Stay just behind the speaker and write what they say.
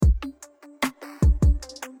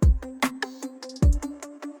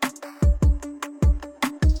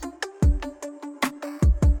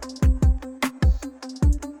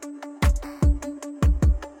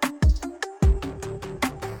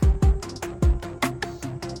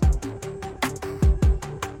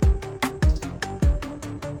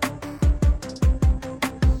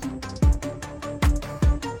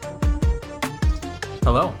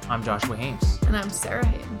Hello, I'm Joshua Hames. And I'm Sarah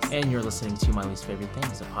Hames. And you're listening to My Least Favorite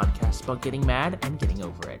Things, a podcast about getting mad and getting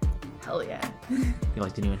over it. Hell yeah. You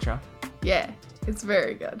like the new intro? Yeah, it's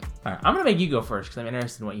very good. All right, I'm going to make you go first because I'm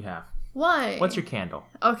interested in what you have. Why? What's your candle?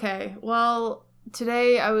 Okay, well,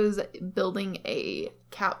 today I was building a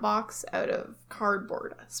cat box out of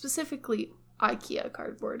cardboard, specifically IKEA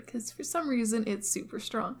cardboard, because for some reason it's super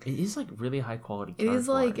strong. It is like really high quality It cardboard. is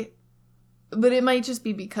like, but it might just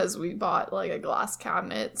be because we bought like a glass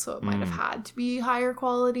cabinet, so it might have had to be higher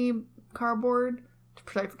quality cardboard to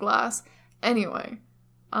protect the glass. Anyway,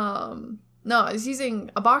 no, I was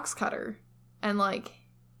using a box cutter, and like,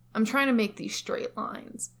 I'm trying to make these straight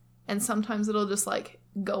lines, and sometimes it'll just like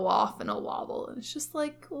go off in a wobble, and it's just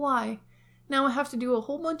like, why? Now I have to do a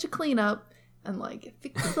whole bunch of cleanup and like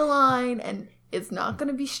fix the line, and it's not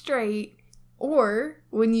gonna be straight. Or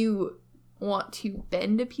when you want to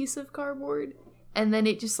bend a piece of cardboard and then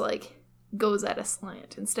it just like goes at a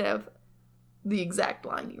slant instead of the exact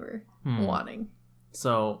line you were wanting.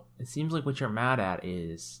 So it seems like what you're mad at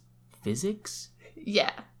is physics? Yeah.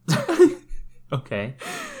 Okay.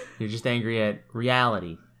 You're just angry at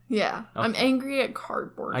reality. Yeah. Okay. I'm angry at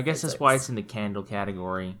cardboard. I guess physics. that's why it's in the candle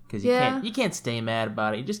category, because you can't stay mad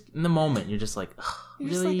about it. You just in the moment you're just like, ugh, You're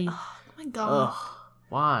really? just like, oh my god. Ugh,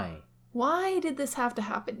 why? Why did this have to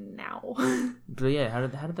happen now? But yeah, how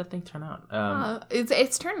did that thing turn out?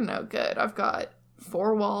 It's turning out good. I've got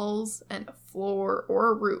 4 walls and a floor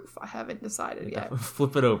or a roof. I haven't decided yet.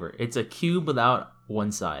 Flip it over. It's a cube without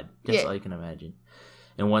one side, just so you can imagine.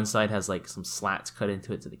 And one side has like some slats cut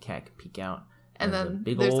into it so the cat can peek out. And then a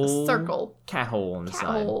big there's old a circle. cat hole on the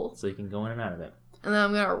side, hole. so you can go in and out of it. And then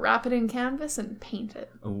I'm going to wrap it in canvas and paint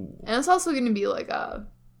it. Ooh. And it's also going to be like a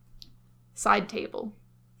side table.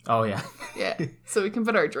 Oh, yeah. Yeah, so we can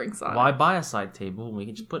put our drinks on. Why buy a side table when we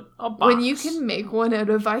can just put a box? When you can make one out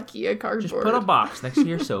of IKEA cardboard. Just put a box next to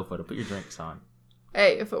your sofa to put your drinks on.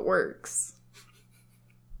 Hey, if it works.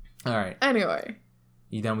 All right. Anyway.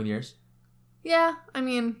 You done with yours? Yeah, I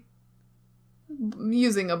mean,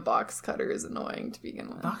 using a box cutter is annoying to begin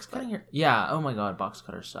with. Box cutting? Yeah, oh my god, box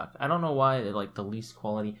cutters suck. I don't know why they're like the least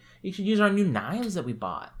quality. You should use our new knives that we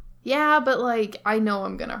bought. Yeah, but like, I know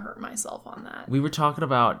I'm gonna hurt myself on that. We were talking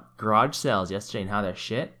about garage sales yesterday and how they're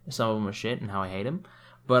shit. Some of them are shit and how I hate them.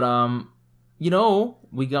 But,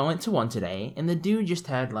 we went to one today and the dude just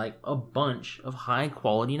had like a bunch of high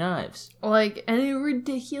quality knives. Like, and they're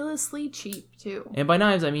ridiculously cheap too. And by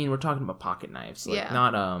knives, I mean, we're talking about pocket knives. Like,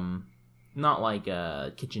 yeah. Not like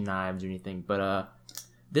kitchen knives or anything. But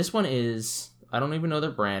this one is, I don't even know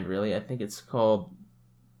their brand really. I think it's called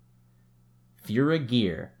Fura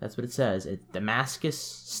Gear. That's what it says. It's Damascus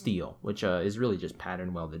steel, which is really just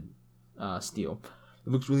pattern welded steel.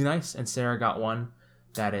 It looks really nice. And Sarah got one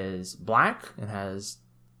that is black and has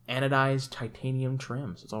anodized titanium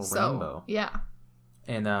trims. It's all rainbow. Yeah.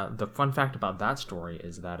 And the fun fact about that story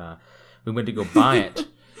is that we went to go buy it.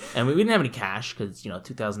 And we didn't have any cash because,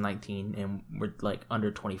 2019 and we're like under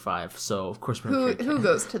 25. So, of course, we don't carry cash. Who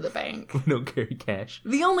goes to the bank? We don't carry cash.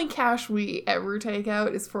 The only cash we ever take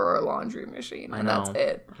out is for our laundry machine. And that's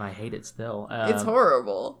it. I hate it still. It's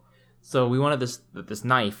horrible. So, we wanted this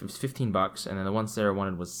knife. It was $15. And then the one Sarah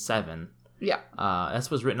wanted was $7. Yeah. That's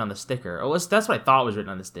what's written on the sticker. Oh, that's what I thought was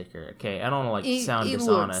written on the sticker. Okay. I don't want to sound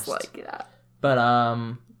dishonest. It looks like that. But,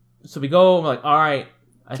 so we go, we're like, all right.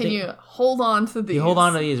 Can you hold on to these? You hold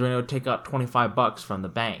on to these. We're going to take out $25 from the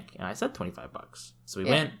bank. And I said $25. So we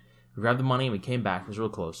went, we grabbed the money, and we came back. It was real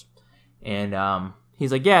close. And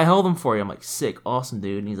he's like, yeah, I held them for you. I'm like, sick, awesome,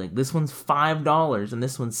 dude. And he's like, this one's $5 and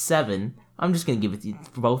this one's $7. I'm just going to give it to you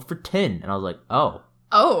both for $10. And I was like, oh.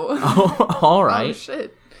 Oh. All right. Oh,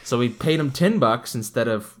 shit. So we paid him $10 instead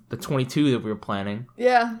of the $22 that we were planning.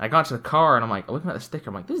 Yeah. I got to the car, and I'm like, looking at the sticker,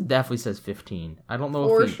 I'm like, this definitely says $15. I don't know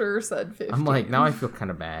For if sure said $15. I'm like, now I feel kind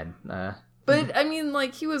of bad. But, I mean,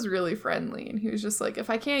 like, he was really friendly, and he was just like, if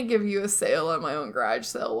I can't give you a sale on my own garage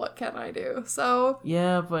sale, what can I do? So...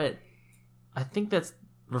 Yeah, but I think that's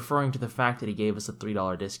referring to the fact that he gave us a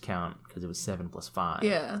 $3 discount because it was 7 plus 5.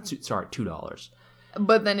 Yeah. $2.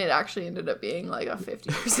 But then it actually ended up being, like, a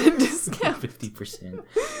 50% discount. 50%.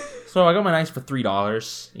 So I got my knives for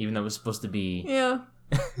 $3, even though it was supposed to be... Yeah.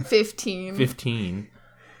 15. 15.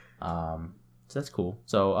 So that's cool.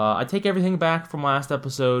 So I take everything back from last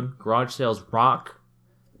episode. Garage sales rock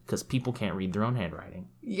because people can't read their own handwriting.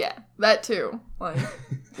 Yeah, that too. Like,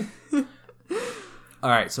 all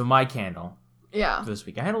right. So my candle. Yeah. For this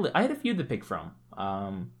week, I had a few to pick from.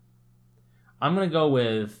 I'm gonna go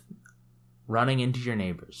with running into your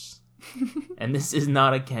neighbors. And this is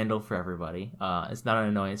not a candle for everybody. It's not an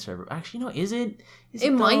annoyance for everybody. Actually, no, is it?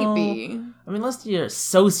 It might be. I mean, unless you're a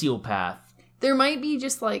sociopath. there might be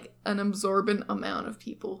just like an absorbent amount of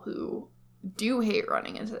people who do hate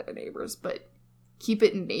running into their neighbors, but keep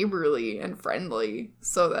it neighborly and friendly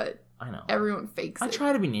so that I know everyone fakes it. I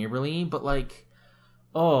try to be neighborly, but like,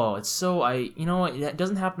 oh, it's so you know what? That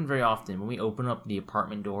doesn't happen very often. When we open up the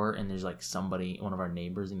apartment door and there's like somebody, one of our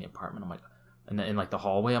neighbors in the apartment, I'm like, and in like the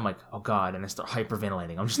hallway, I'm like, oh god, and I start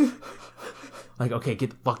hyperventilating. I'm just like, okay,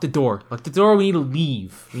 lock the door. Lock the door. We need to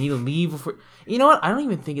leave. We need to leave before. You know what? I don't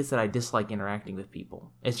even think it's that I dislike interacting with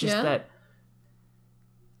people. It's just that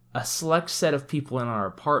a select set of people in our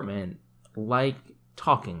apartment like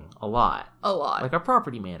talking a lot. A lot. Like our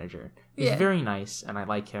property manager. He's very nice, and I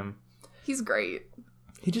like him. He's great.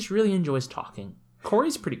 He just really enjoys talking.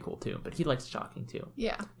 Corey's pretty cool too, but he likes talking too.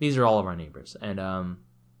 Yeah. These are all of our neighbors, and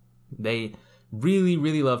they really,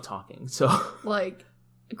 really love talking. So like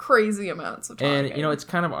crazy amounts of talking. And you know, it's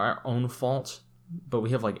kind of our own fault, but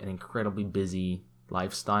we have like an incredibly busy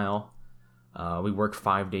lifestyle. We work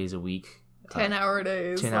 5 days a week. 10-hour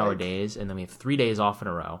days. 10-hour days, and then we have 3 days off in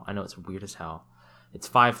a row. I know it's weird as hell. It's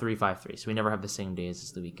 5-3, 5-3, so we never have the same days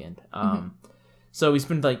as the weekend. So we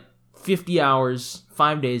spend like 50 hours,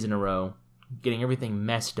 5 days in a row, getting everything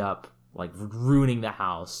messed up, like ruining the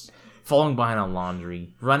house, falling behind on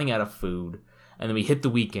laundry, running out of food, and then we hit the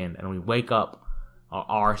weekend and we wake up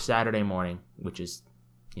our Saturday morning, which is,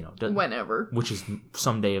 you know, whenever, which is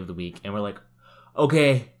some day of the week, and we're like,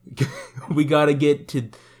 okay, we gotta get to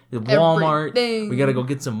the Walmart, everything. We gotta go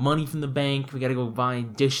get some money from the bank, we gotta go buy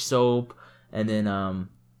dish soap, and then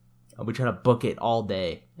we try to book it all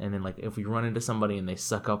day, and then like if we run into somebody and they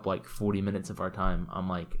suck up like 40 minutes of our time, I'm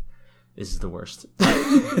like, this is the worst.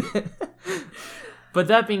 But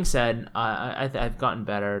that being said, I've gotten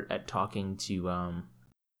better at talking to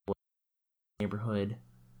neighborhood.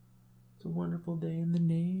 It's a wonderful day in the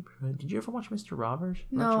neighborhood. Did you ever watch Mr. Robbers?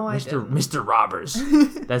 No, I didn't. Mr. Robbers.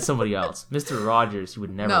 That's somebody else. Mr. Rogers, he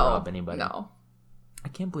would never rob anybody. No. I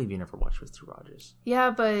can't believe you never watched Mr. Rogers.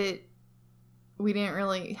 Yeah, but we didn't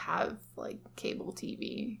really have like cable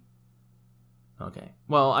TV. Okay.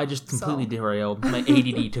 Well, I just completely derailed. My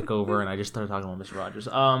ADD took over, and I just started talking about Mr. Rogers.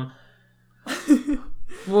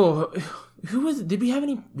 Whoa, who was? Did we have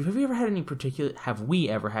any? Have we ever had any particular? Have we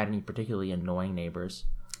ever had any particularly annoying neighbors?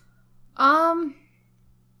 I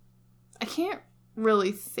can't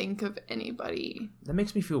really think of anybody. That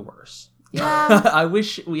makes me feel worse. Yeah. I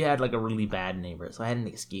wish we had like a really bad neighbor, so I had an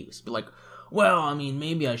excuse. Be like, well, I mean,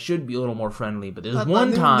 maybe I should be a little more friendly, but there's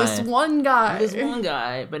one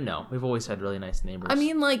guy. But no, we've always had really nice neighbors. I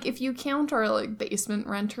mean, like, if you count our like basement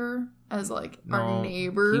renter as like our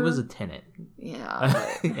neighbor, he was a tenant.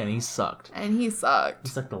 Yeah, and he sucked. He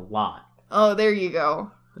sucked a lot. Oh, there you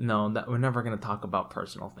go. No, we're never gonna talk about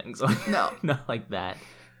personal things. No, not like that.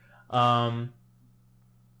 I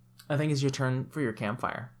think it's your turn for your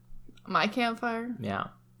campfire. My campfire? Yeah,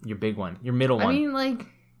 your big one, your middle one. I mean, like,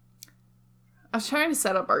 I was trying to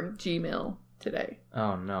set up our Gmail today.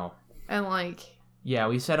 Oh no. And like, yeah,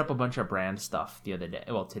 we set up a bunch of brand stuff the other day.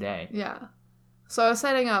 Well, today. Yeah. So I was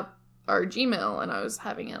setting up our Gmail, and I was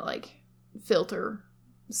having it like filter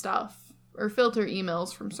stuff or filter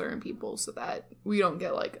emails from certain people so that we don't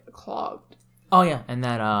get like clogged. Oh yeah, and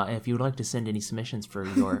that if you would like to send any submissions for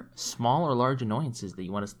your small or large annoyances that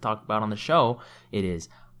you want us to talk about on the show, it is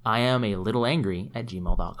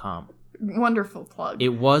IamALittleAngry@gmail.com. Wonderful plug. It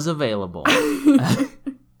was available. I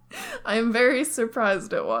am very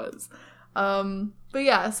surprised it was. But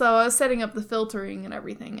yeah, so I was setting up the filtering and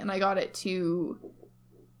everything, and I got it to,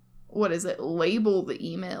 label the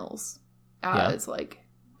emails as like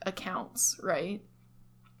accounts, right?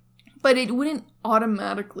 But it wouldn't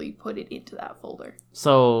automatically put it into that folder.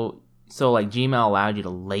 So like Gmail allowed you to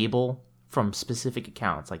label from specific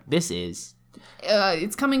accounts. Like this is...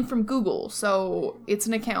 it's coming from Google, so it's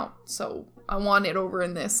an account. So I want it over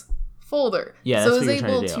in this folder. Yeah, so that's I was what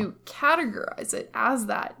you're able trying to categorize it as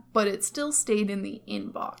that, but it still stayed in the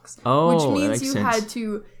inbox. Oh, which that means makes you sense. had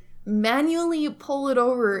to manually pull it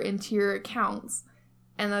over into your accounts.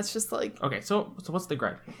 And that's just like... Okay, so what's the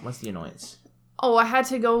gripe? What's the annoyance? Oh, I had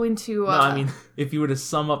to go into... No, I mean, if you were to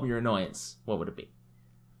sum up your annoyance, what would it be?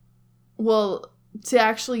 Well, to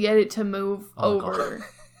actually get it to move over...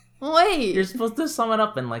 Wait! You're supposed to sum it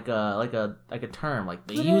up in like a term, like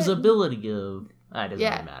the usability of... it doesn't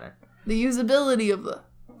really matter. The usability of the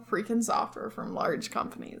freaking software from large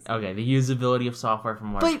companies. Okay, the usability of software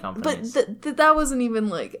from large companies. But that wasn't even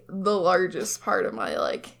like the largest part of my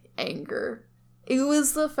like anger. It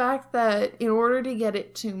was the fact that in order to get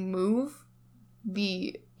it to move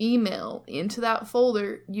the email into that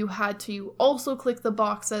folder, you had to also click the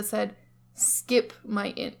box that said skip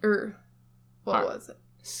my what was it?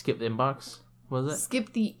 Skip the inbox? Was it?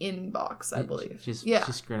 Skip the inbox, I believe. She's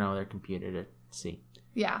screwing out their computer to see.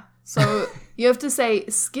 Yeah. So you have to say,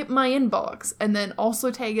 skip my inbox, and then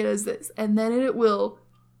also tag it as this, and then it will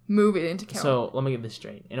move it into calendar. So let me get this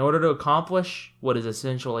straight. In order to accomplish what is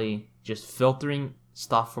essentially just filtering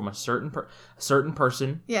stuff from a certain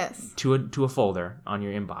person yes. to a folder on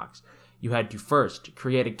your inbox, you had to first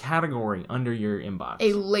create a category under your inbox.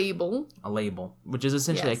 A label. A label, which is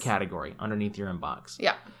essentially Yes. a category underneath your inbox.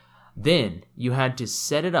 Yeah. Then you had to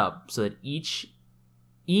set it up so that each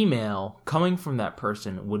email coming from that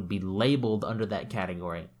person would be labeled under that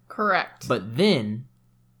category. Correct. But then,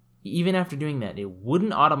 even after doing that, it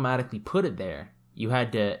wouldn't automatically put it there. You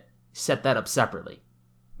had to set that up separately.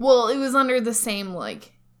 Well, it was under the same,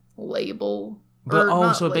 like, label.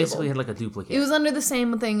 But, so it label. basically had like a duplicate. It was under the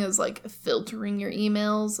same thing as, like, filtering your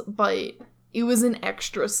emails, but it was an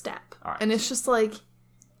extra step. All right. And it's just like...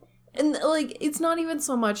 And, like, it's not even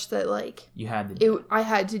so much that, like... You had to I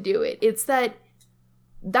had to do it. It's that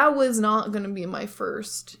was not going to be my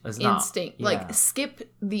first instinct. Yeah. Like,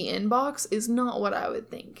 skip the inbox is not what I would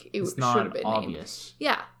think it should have been obvious.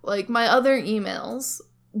 named. Yeah. Like, my other emails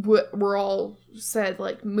were all said,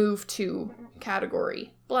 like, move to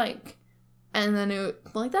category blank. And then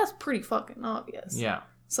that's pretty fucking obvious. Yeah.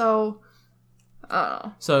 So, I don't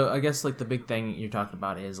know. So I guess, like, the big thing you're talking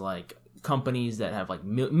about is, like, companies that have, like,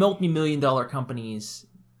 multi-million-dollar companies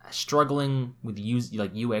struggling with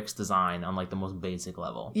UX design on, like, the most basic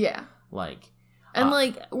level. Yeah. Like, and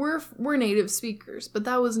like we're native speakers, but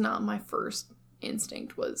that was not my first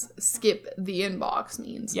instinct. Was skip the inbox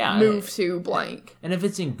means move to blank. And if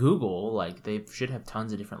it's in Google, like, they should have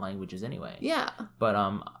tons of different languages anyway. Yeah. But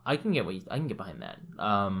I can get behind that.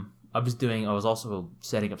 I was also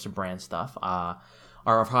setting up some brand stuff. Our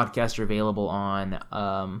podcasts are available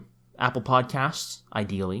on Apple Podcasts,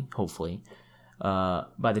 ideally, hopefully.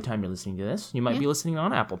 By the time you're listening to this, you might be listening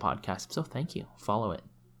on Apple Podcasts. So thank you. Follow it.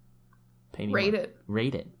 Pay me Rate money. it.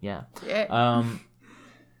 Rate it. Yeah. Yeah.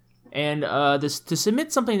 And to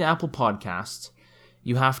submit something to Apple Podcasts,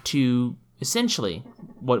 you have to essentially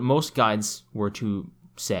what most guides were to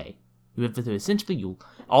say. You have to essentially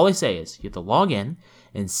all they say is you have to log in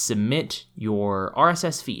and submit your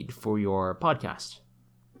RSS feed for your podcast.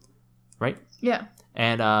 Right? Yeah.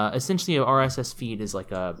 And essentially, an RSS feed is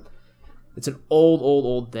like it's an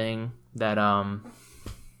old thing that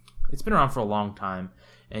it's been around for a long time,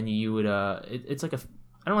 and you would it's like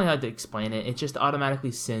I don't know how to explain it. It just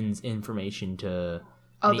automatically sends information to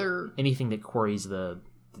anything that queries the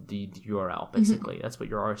URL. Basically, that's what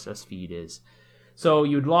your RSS feed is. So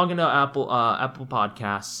you would log into Apple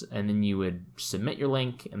Podcasts, and then you would submit your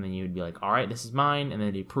link, and then you would be like, all right, this is mine, and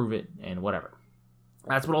then they approve it and whatever.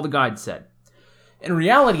 That's what all the guides said. In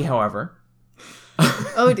reality, however,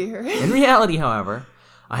 oh dear.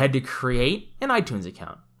 I had to create an iTunes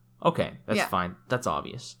account. Okay, that's fine. That's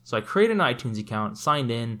obvious. So I created an iTunes account,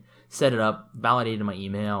 signed in, set it up, validated my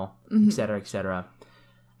email, etc., etc.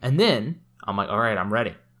 And then I'm like, all right, I'm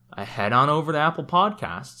ready. I head on over to Apple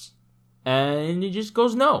Podcasts, and it just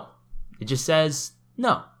goes no. It just says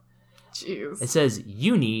no. Jeez. It says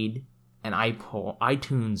you need an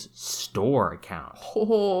iTunes Store account.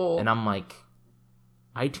 Oh. And I'm like,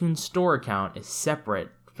 iTunes Store account is separate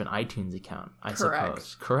from an iTunes account, I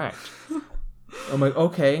suppose. Correct. I'm like,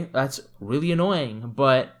 okay, that's really annoying,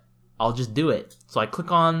 but I'll just do it. So I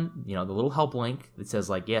click on, the little help link that says,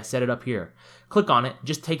 like, yeah, set it up here. Click on it,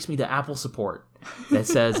 just takes me to Apple support. That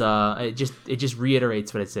says, it just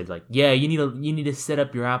reiterates what it said, like, yeah, you need to set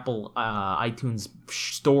up your Apple iTunes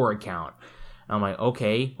Store account. And I'm like,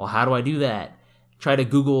 okay, well, how do I do that? Try to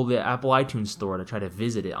Google the Apple iTunes Store to try to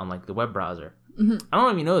visit it on, like, the web browser. I don't know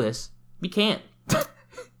if you know this. You can't.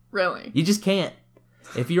 Really? You just can't.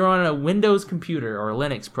 If you're on a Windows computer, or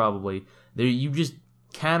Linux probably, you just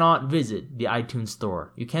cannot visit the iTunes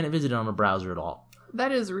Store. You can't visit it on a browser at all.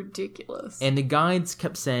 That is ridiculous. And the guides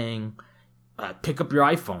kept saying, pick up your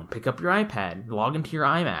iPhone, pick up your iPad, log into your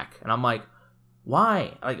iMac. And I'm like,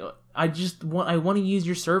 why? Like, I want to use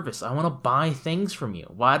your service. I want to buy things from you.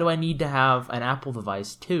 Why do I need to have an Apple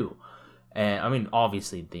device too? And I mean,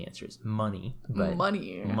 obviously the answer is money. But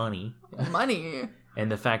money. And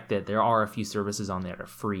the fact that there are a few services on there that are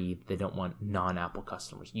free, they don't want non-Apple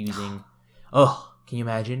customers using. Can you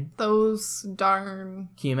imagine? Those darn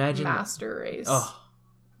Can you imagine? master race.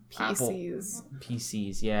 PCs.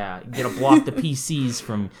 PCs, yeah. You gotta block the PCs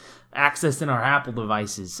from accessing our Apple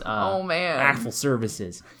devices. Oh, man. Apple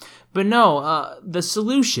services. But no, the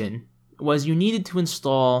solution was you needed to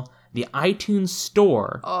install the iTunes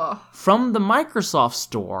Store from the Microsoft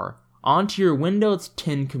Store onto your Windows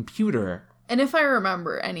 10 computer. And if I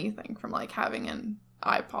remember anything from, like, having an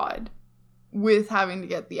iPod, with having to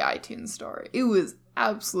get the iTunes store. It was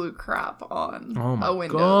absolute crap on Oh a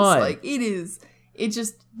Windows. God. Like, it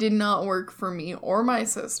just did not work for me or my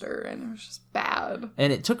sister, and it was just bad.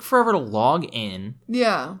 And it took forever to log in.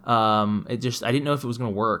 Yeah. I didn't know if it was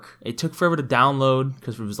going to work. It took forever to download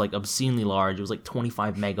because it was like obscenely large. It was like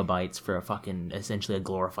 25 megabytes for a fucking, essentially a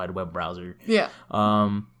glorified web browser. Yeah.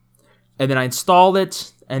 And then I installed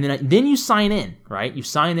it, and then you sign in, right? You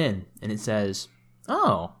sign in, and it says,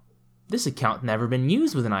 oh, this account never been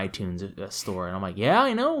used with an iTunes store. And I'm like, yeah,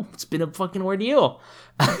 I know. It's been a fucking ordeal.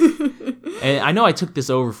 And I know I took this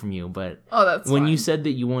over from you, but that's when fine. you said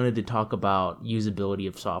that you wanted to talk about usability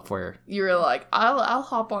of software, You were like, I'll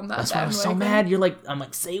hop on that. that's why I was so bandwagon. mad. I'm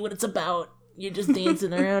like, say what it's about. You're just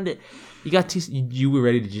dancing around it. You were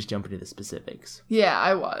ready to just jump into the specifics. Yeah,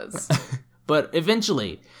 I was. But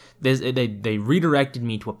eventually, they redirected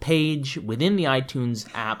me to a page within the iTunes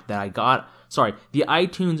app that I got. Sorry, the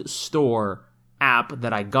iTunes Store app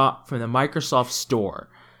that I got from the Microsoft Store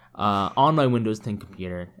on my Windows 10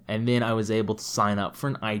 computer. And then I was able to sign up for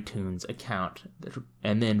an iTunes account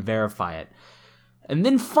and then verify it. And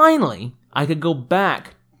then finally, I could go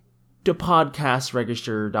back to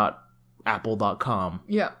podcastregister.apple.com.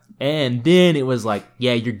 Yeah. And then it was like,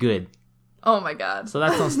 yeah, you're good. Oh my god. So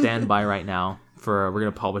that's on standby right now. We're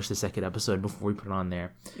gonna publish the second episode before we put it on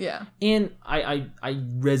there. Yeah. And I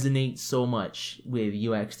resonate so much with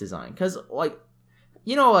UX design because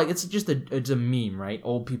it's a meme, right?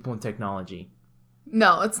 Old people in technology.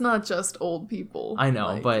 No, it's not just old people. I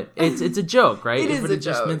know, but it's a joke, right? It is a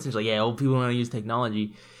joke. Mentions like, yeah, old people want to use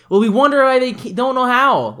technology. Well, we wonder why they don't know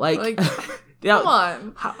how. Like Come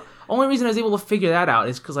on. Only reason I was able to figure that out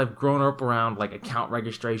is because I've grown up around like account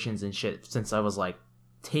registrations and shit since I was like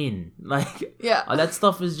 10. Like, Yeah. that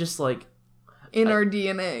stuff is just like In our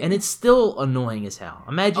DNA. and it's still annoying as hell.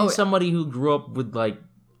 Imagine somebody who grew up with like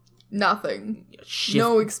Nothing. shift,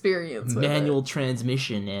 No experience with manual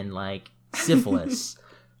transmission and like syphilis.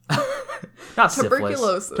 Not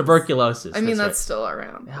syphilis. Tuberculosis. I mean, that's right. still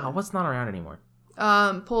around. Yeah, what's not around anymore?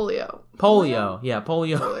 Polio. Polio. Yeah,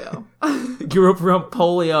 polio. Polio. Grew up around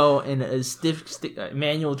polio and stiff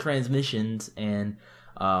manual transmissions, and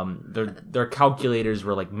their calculators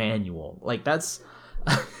were like manual. Like that's,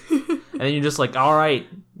 and then you're just like, all right,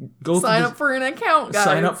 Sign up for an account, guys.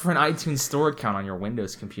 Sign up for an iTunes Store account on your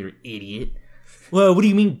Windows computer, idiot. Well, what do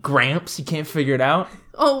you mean, Gramps? You can't figure it out?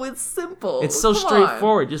 Oh, it's simple. It's so Come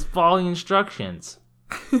straightforward. Just follow the instructions.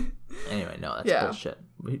 Anyway, no, that's bullshit.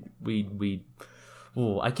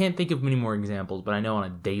 I can't think of many more examples, but I know on a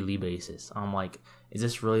daily basis, I'm like, is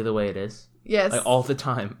this really the way it is? Yes. Like all the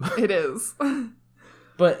time. It is.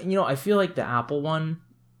 But I feel like the Apple one,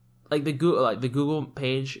 like the Google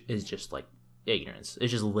page is just like ignorance.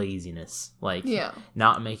 It's just laziness. Like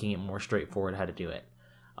not making it more straightforward how to do it.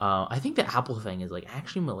 I think the Apple thing is like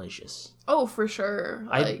actually malicious. Oh, for sure.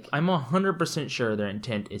 I'm 100% sure their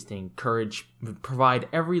intent is to provide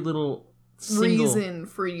every little reason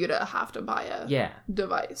for you to have to buy a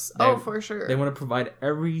device. For sure. They want to provide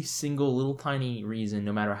every single little tiny reason,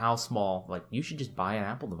 no matter how small. Like, you should just buy an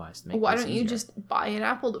Apple device to make Why this don't you easier. just buy an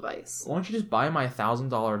Apple device? Why don't you just buy my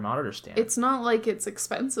 $1,000 monitor stand? It's not like it's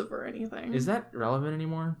expensive or anything. Is that relevant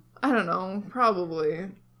anymore? I don't know. Probably.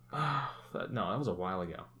 No, that was a while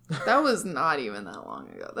ago. That was not even that long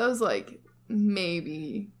ago. That was like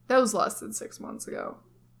that was less than 6 months ago.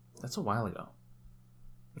 That's a while ago.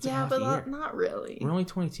 That's but not really. We're only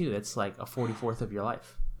 22. That's like a 44th of your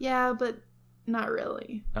life. Yeah, but not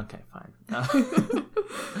really. Okay, fine.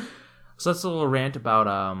 So that's a little rant about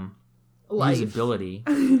usability.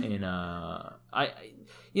 And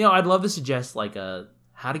I'd love to suggest like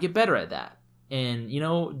how to get better at that. And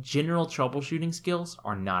general troubleshooting skills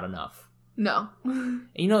are not enough. No.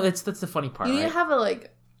 That's the funny part. You need right? to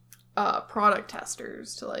have product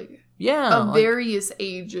testers to of various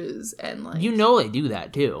ages and like they do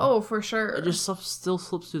that too. Oh, for sure. It just still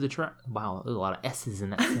slips through the track. Wow, there's a lot of S's in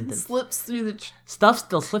that sentence. Slips through the stuff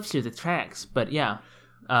still slips through the tracks, but yeah,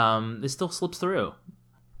 it still slips through.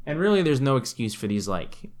 And really, there's no excuse for these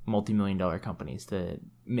like multi-million-dollar companies to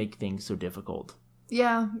make things so difficult.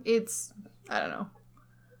 Yeah, I don't know.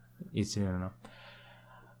 I don't know.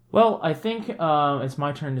 Well, I think it's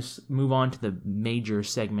my turn to move on to the major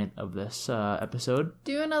segment of this episode.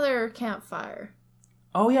 Do another campfire.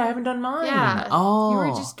 Oh, yeah, I haven't done mine. Yeah. Oh. You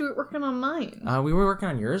were just working on mine. We were working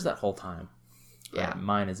on yours that whole time. Yeah. Right,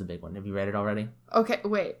 mine is a big one. Have you read it already? Okay,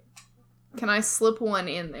 wait. Can I slip one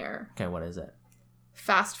in there? Okay, what is it?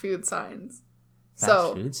 Fast food signs.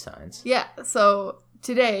 Fast food signs? Yeah, so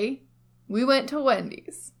today we went to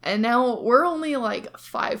Wendy's, and now we're only like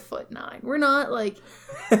 5'9". We're not like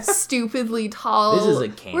stupidly tall. This is a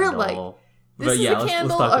candle. We're like This But is yeah, a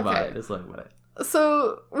candle. let's talk about Okay. it. Let's talk about it.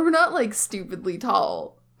 So we're not like stupidly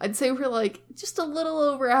tall. I'd say we're like just a little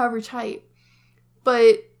over average height.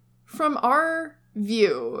 But from our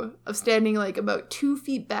view of standing like about 2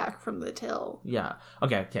 feet back from the till. Yeah.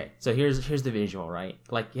 Okay. So here's the visual, right?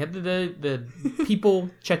 Like you have the people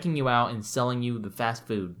checking you out and selling you the fast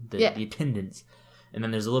food, the attendants, and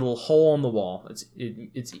then there's a little hole in the wall.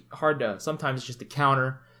 It's hard to. Sometimes it's just a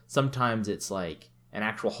counter. Sometimes it's like an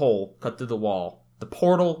actual hole cut through the wall. The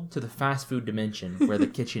portal to the fast food dimension where the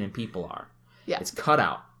kitchen and people are. Yeah. It's cut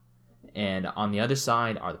out. And on the other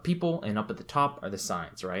side are the people, and up at the top are the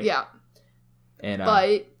signs, right? Yeah. And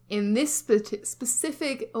but in this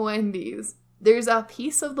specific Wendy's, there's a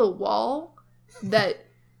piece of the wall that,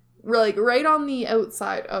 like, right on the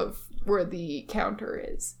outside of where the counter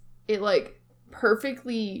is, it, like,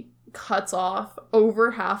 perfectly cuts off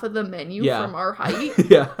over half of the menu from our height.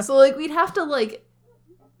 yeah. So, like, we'd have to, like,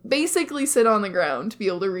 basically sit on the ground to be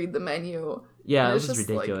able to read the menu. Yeah, this is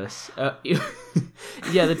ridiculous.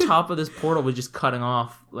 Yeah, the top of this portal was just cutting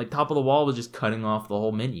off, like, top of the wall was just cutting off the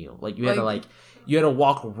whole menu. Like, you had to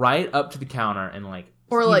walk right up to the counter and, like...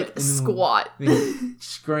 Or, like, squat.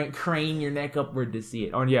 Crane your neck upward to see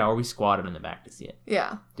it. Or we squatted in the back to see it.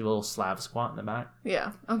 Yeah. Do a little slab squat in the back.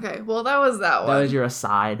 Yeah. Okay, well, that was that one. That was your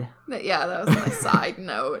aside. Yeah, that was my side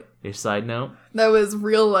note. Your side note? That was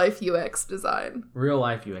real-life UX design.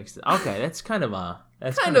 Real-life UX design. Okay, that's kind of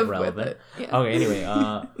relevant. With it. Yeah. Okay,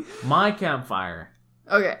 anyway, my campfire.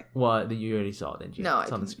 Okay. What you already saw, didn't you? No,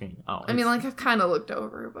 it's on the screen. Oh, I mean, like, I've kind of looked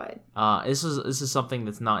over, but this is something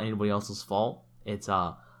that's not anybody else's fault. It's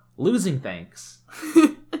losing thanks.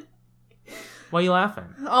 Why are you laughing?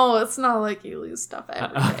 Oh, it's not like you lose stuff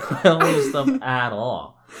every day. I don't lose stuff at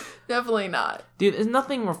all. Definitely not. Dude, there's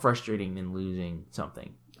nothing more frustrating than losing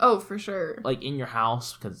something. Oh, for sure. Like in your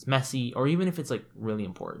house because it's messy, or even if it's like really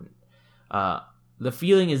important. The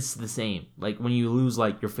feeling is the same. Like when you lose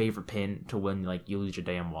like your favorite pin to when like you lose your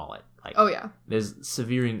damn wallet. Like, oh yeah. There's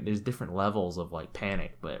different levels of like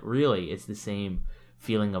panic, but really it's the same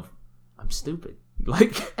feeling of I'm stupid.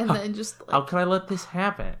 Like, and then just like... how could I let this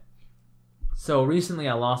happen? So recently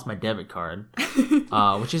I lost my debit card,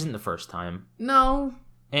 which isn't the first time. No.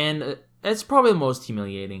 And it's probably the most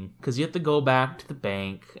humiliating because you have to go back to the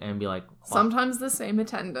bank and be like... Sometimes the same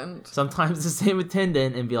attendant.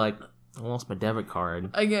 And be like, I lost my debit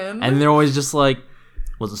card. Again. And they're always just like,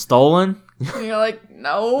 was it stolen? And you're like,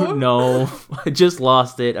 no. No, I just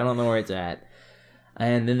lost it. I don't know where it's at.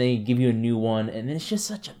 And then they give you a new one, and then it's just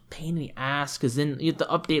such a pain in the ass because then you have to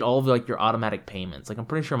update all of like your automatic payments. Like I'm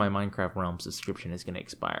pretty sure my Minecraft Realm subscription is gonna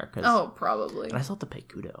expire. Oh, probably. And I still have to pay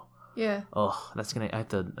Kudo. Yeah. Oh, I have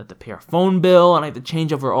to pay our phone bill, and I have to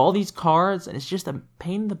change over all these cards, and it's just a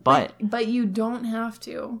pain in the butt. But you don't have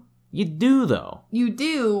to. You do though. You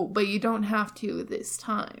do, but you don't have to this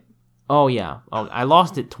time. Oh yeah. Oh, I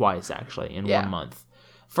lost it twice actually in 1 month.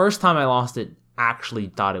 First time I lost it. Actually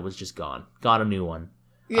thought it was just gone. Got a new one.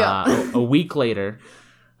 Yeah. A week later.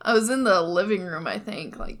 I was in the living room, I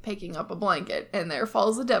think, like picking up a blanket, and there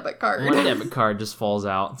falls a debit card. My debit card just falls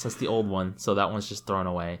out. So that's the old one. So that one's just thrown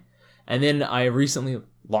away. And then I recently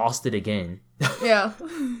lost it again. Yeah.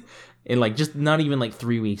 And like just not even like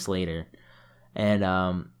 3 weeks later. And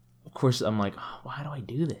of course I'm like, oh, why do I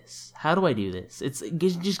do this? How do I do this? It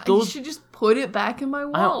just goes. You should just put it back in my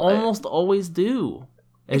wallet. I almost always do.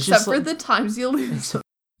 It's Except just for the times you lose.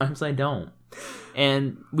 Sometimes I don't.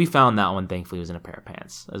 And we found that one, thankfully, was in a pair of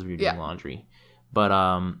pants as we were doing laundry. But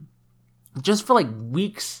just for like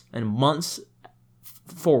weeks and months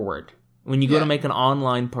forward, when you go to make an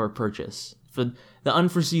online purchase, for the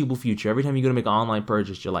unforeseeable future, every time you go to make an online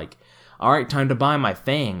purchase, you're like, all right, time to buy my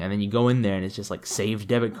thing. And then you go in there and it's just like saved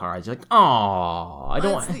debit cards. You're like, oh, I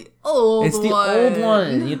don't. It's the old one.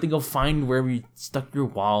 And you have to go find wherever you stuck your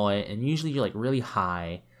wallet. And usually you're like really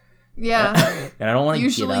high. Yeah. And I don't want to get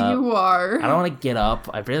up. Usually you are. I don't want to get up.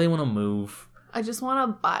 I barely want to move. I just want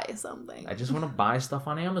to buy something. I just want to buy stuff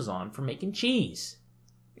on Amazon for making cheese.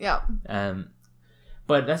 Yeah.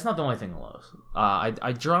 But that's not the only thing I lost.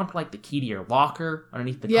 I dropped like the key to your locker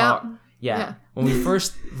underneath the car. Yeah. When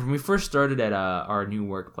we first started at our new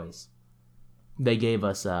workplace, they gave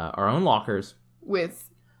us our own lockers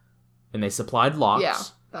and they supplied locks. Yeah,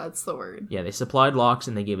 that's the word. Yeah, they supplied locks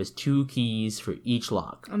and they gave us 2 keys for each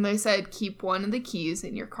lock. And they said keep one of the keys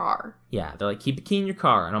in your car. Yeah, they're like keep a key in your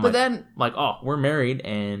car, and I'm like, oh, we're married,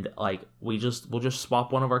 and like we'll just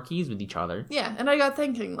swap one of our keys with each other. Yeah, and I got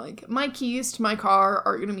thinking like my keys to my car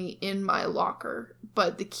are gonna be in my locker.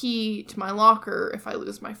 But the key to my locker, if I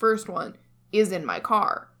lose my first one, is in my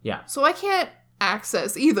car. Yeah. So I can't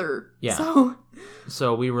access either. Yeah.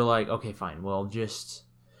 So we were like, okay, fine. Well, just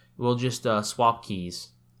we'll just swap keys.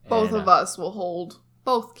 Both of us will hold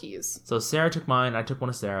both keys. So Sarah took mine, I took one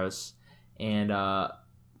of Sarah's, and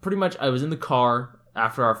pretty much I was in the car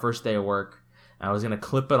after our first day of work. And I was gonna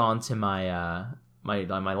clip it onto my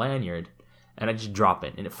my lanyard, and I just drop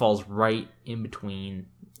it, and it falls right in between.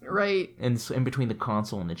 Right. And in between the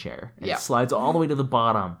console and the chair. And yeah. It slides all the way to the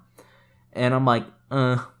bottom. And I'm like,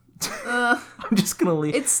 I'm just gonna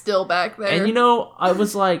leave. It's still back there. And I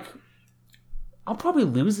was like, I'll probably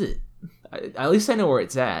lose it. At least I know where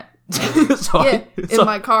it's at. In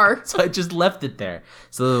my car. So I just left it there.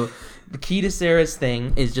 So the key to Sarah's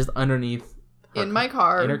thing is just underneath in my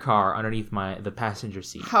car. In her car, underneath the passenger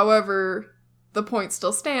seat. However, the point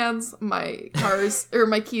still stands. My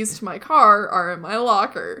keys to my car are in my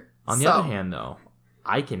locker. On the other hand, though,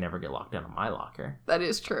 I can never get locked out of my locker. That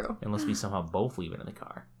is true. Unless we somehow both leave it in the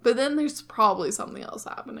car. But then there's probably something else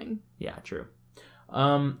happening. Yeah, true.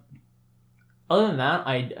 Other than that,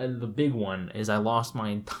 the big one is I lost my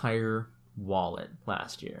entire wallet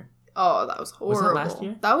last year. Oh, that was horrible. Was that last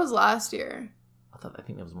year? That was last year. I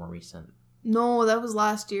think that was more recent. No, that was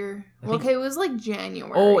last year. Okay, it was like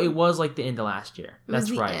January. Oh, it was like the end of last year. That's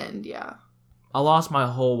right. End, yeah. I lost my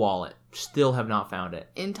whole wallet. Still have not found it.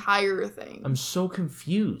 Entire thing. I'm so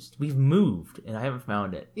confused. We've moved, and I haven't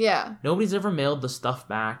found it. Yeah. Nobody's ever mailed the stuff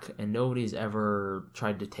back, and nobody's ever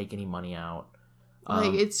tried to take any money out.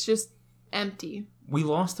 It's just empty. We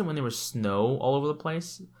lost it when there was snow all over the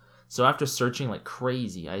place. So after searching like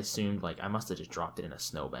crazy, I assumed I must have just dropped it in a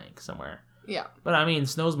snowbank somewhere. Yeah. But I mean,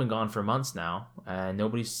 snow's been gone for months now, and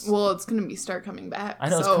nobody's... Well, it's going to start coming back. I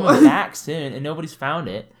know, it's coming back soon, and nobody's found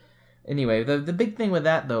it. Anyway, the big thing with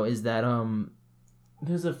that, though, is that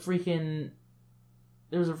there's a freaking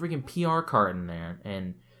PR card in there,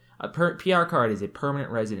 and a PR card is a permanent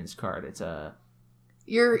residence card. It's a...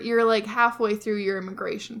 You're like halfway through your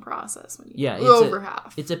immigration process.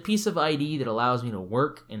 Half. It's a piece of ID that allows me to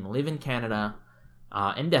work and live in Canada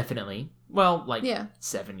indefinitely. Well,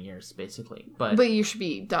 7 years, basically. But you should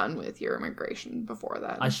be done with your immigration before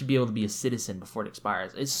that. I should be able to be a citizen before it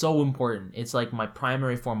expires. It's so important. It's like my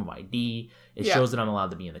primary form of ID. It shows that I'm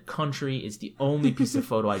allowed to be in the country. It's the only piece of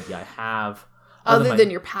photo ID I have. Other than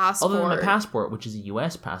your passport. Other than my passport, which is a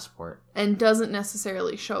U.S. passport. And doesn't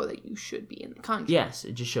necessarily show that you should be in the country. Yes,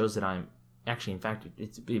 it just shows that I'm... Actually, in fact,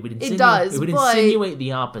 it would insinuate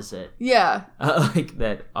the opposite. Yeah. Like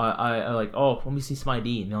that, let me see some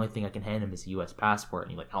ID, and the only thing I can hand him is a U.S. passport.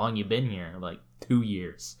 And you're like, how long you been here? I'm like, 2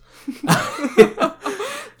 years.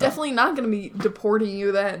 Definitely not going to be deporting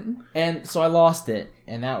you then. And so I lost it,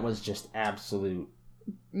 and that was just absolute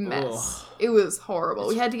mess. Ugh. It was horrible.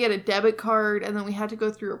 We had to get a debit card, and then we had to go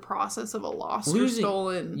through a process of a lost or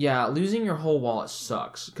stolen. Yeah, losing your whole wallet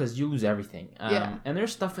sucks because you lose everything. And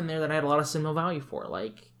there's stuff in there that I had a lot of sentimental value for.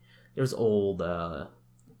 Like there's old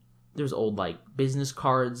business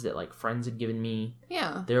cards that friends had given me.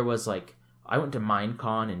 Yeah. There was I went to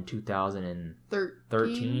Minecon in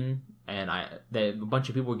 2013, and a bunch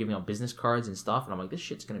of people were giving out business cards and stuff, and I'm like, this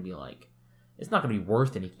shit's gonna be it's not going to be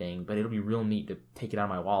worth anything, but it'll be real neat to take it out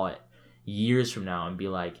of my wallet years from now and be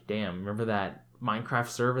like, damn, remember that Minecraft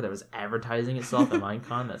server that was advertising itself at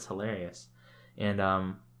Minecon? That's hilarious. And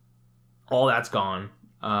all that's gone.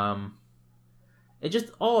 It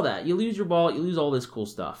just, all that. You lose your wallet, you lose all this cool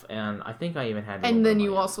stuff. And I think I even had... And then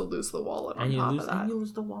you also lose the wallet on top of that. And you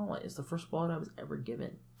lose the wallet. It's the first wallet I was ever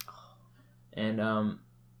given. And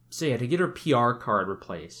so yeah, to get her PR card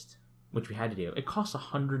replaced... which we had to do. It cost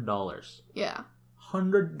 $100. Yeah.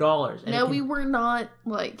 $100. And we were not,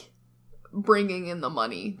 bringing in the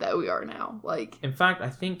money that we are now. In fact, I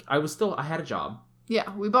think I had a job.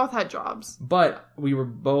 Yeah, we both had jobs. But we were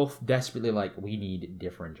both desperately we need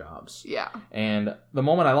different jobs. Yeah. And the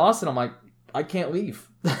moment I lost it, I'm like, I can't leave.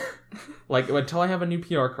 Until I have a new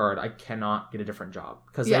PR card, I cannot get a different job.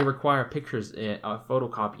 Because they require pictures, a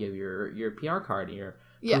photocopy of your PR card, your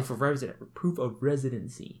proof of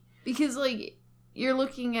residency. Because, you're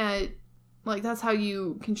looking at, that's how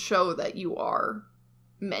you can show that you are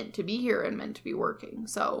meant to be here and meant to be working.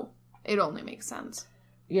 So, it only makes sense.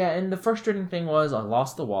 Yeah, and the frustrating thing was I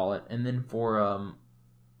lost the wallet, and then for,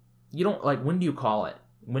 you don't, when do you call it?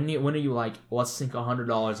 When are you let's sink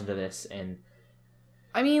 $100 into this and...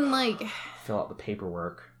 I mean, fill out the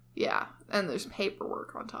paperwork. Yeah, and there's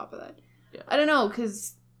paperwork on top of that. Yeah. I don't know,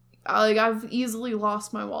 because... I've easily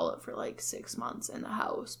lost my wallet for 6 months in the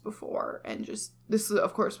house before, and this is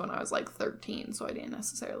of course when I was 13, so I didn't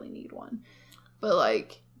necessarily need one, but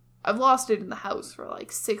I've lost it in the house for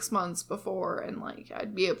 6 months before, and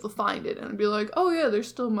I'd be able to find it and I'd be like, oh yeah, there's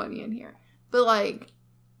still money in here. But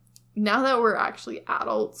now that we're actually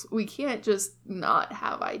adults, we can't just not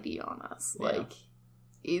have ID on us.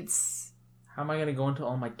 it's How am I gonna go into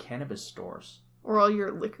all my cannabis stores? or all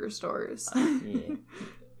your liquor stores. Yeah.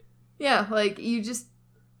 Yeah, like you just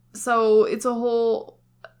so it's a whole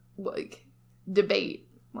like debate.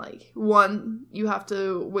 Like one, you have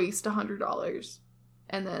to waste $100,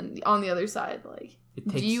 and then on the other side, like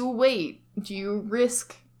do you wait? Do you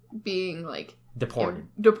risk being like deported?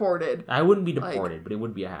 Deported. I wouldn't be deported, but it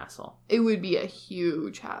would be a hassle. It would be a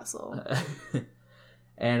huge hassle.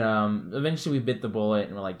 And eventually we bit the bullet,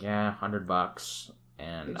 and we're like, yeah, $100,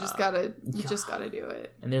 and You just gotta do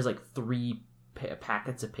it. And there's like 3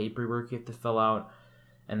 packets of paperwork you have to fill out,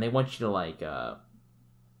 and they want you to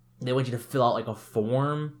fill out like a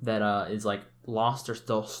form that is like lost or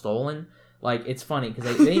still stolen. Like, it's funny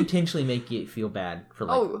because they intentionally make you feel bad for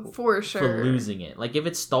like for sure for losing it. Like, if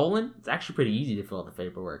it's stolen, it's actually pretty easy to fill out the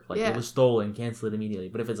paperwork. Like, it was stolen, cancel it immediately.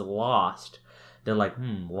 But if it's lost, they're like,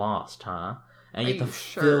 lost, huh? And you have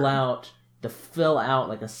to fill out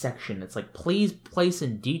like a section that's like, please place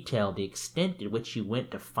in detail the extent at which you went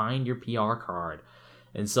to find your PR card.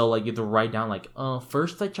 And so like you have to write down like,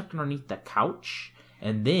 first I checked underneath the couch,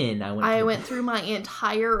 and then I went through my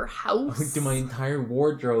entire house. I went through my entire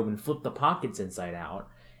wardrobe and flipped the pockets inside out,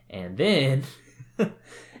 and then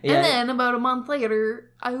And then about a month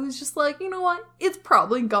later, I was just like, you know what? It's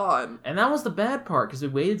probably gone. And that was the bad part because we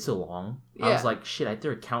waited so long. Yeah. I was like, shit, I have to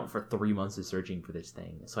account for 3 months of searching for this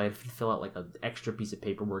thing. So I had to fill out like an extra piece of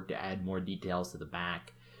paperwork to add more details to the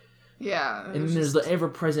back. Yeah. And then there's the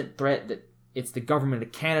ever-present threat that it's the government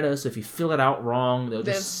of Canada, so if you fill it out wrong, they'll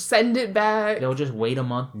just send it back. They'll just wait a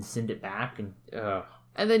month and send it back, and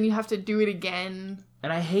then you have to do it again.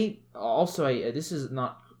 And I hate. Also, this is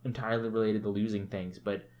not entirely related to losing things,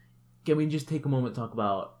 but can we just take a moment to talk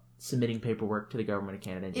about submitting paperwork to the government of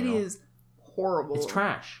Canada in general? It is horrible. It's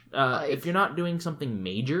trash. If you're not doing something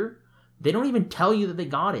major, they don't even tell you that they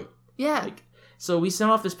got it. Yeah. Like, so we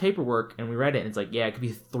sent off this paperwork and we read it, and it's like, yeah, it could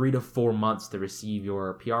be 3 to 4 months to receive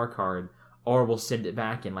your PR card, or we'll send it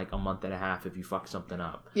back in like a month and a half if you fuck something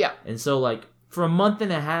up. Yeah. And so like for a month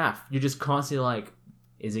and a half, you're just constantly like,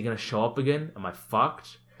 is it gonna show up again? Am I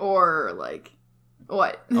fucked? Or like,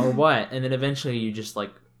 what? Or what? And then eventually you just like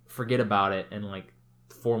forget about it, and like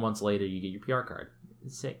 4 months later you get your PR card.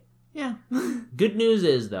 It's sick. Yeah. Good news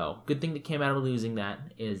is, though, good thing that came out of losing that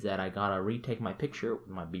is that I got to retake my picture with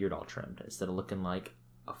my beard all trimmed instead of looking like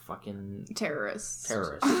a fucking terrorist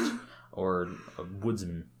or a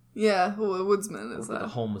woodsman. Yeah, a woodsman is a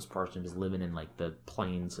homeless person just living in like the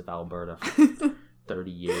plains of Alberta for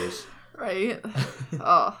 30 years. Right.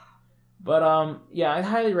 Oh. But yeah, I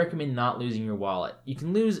highly recommend not losing your wallet. You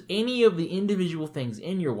can lose any of the individual things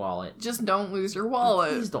in your wallet. Just don't lose your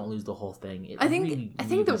wallet. Please don't lose the whole thing. I think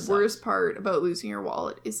the worst part about losing your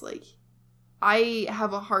wallet is like, I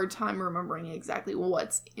have a hard time remembering exactly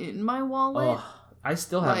what's in my wallet. Oh, I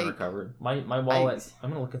still haven't recovered. My wallet. I'm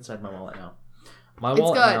gonna look inside my wallet now. My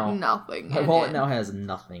wallet nothing. My wallet now has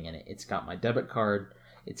nothing in it. It's got my debit card.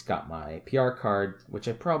 It's got my PR card, which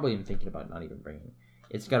I probably am thinking about not even bringing.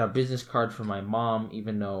 It's got a business card from my mom,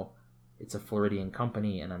 even though it's a Floridian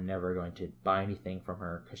company, and I'm never going to buy anything from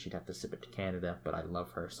her because she'd have to ship it to Canada. But I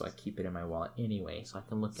love her, so I keep it in my wallet anyway, so I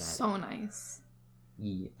can look at it. So nice.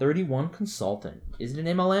 Yeah, 31 Consultant. Is it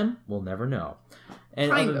an MLM? We'll never know.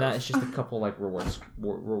 And other than that, it's just a couple like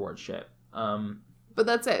reward shit. But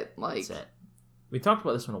that's it. Like, that's it. We talked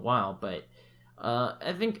about this one a while, but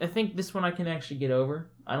I think this one I can actually get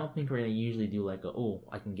over. I don't think we're gonna usually do like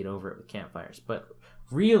I can get over it with campfires, but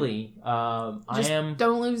really,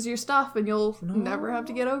 don't lose your stuff, and you'll never have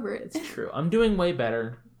to get over it. It's true. I'm doing way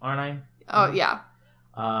better, aren't I? Oh yeah.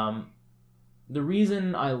 The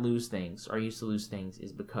reason I lose things, or I used to lose things,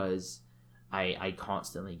 is because I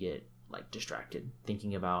constantly get like distracted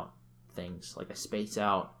thinking about things. Like I space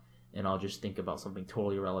out, and I'll just think about something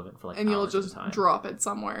totally irrelevant for like hours you'll just drop it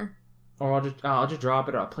somewhere. Or I'll just drop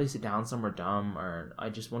it, or I'll place it down somewhere dumb, or I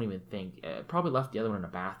just won't even think. I probably left the other one in a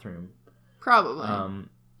bathroom. Probably. And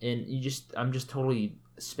I'm just totally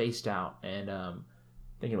spaced out and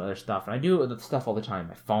thinking about other stuff. And I do it with stuff all the time,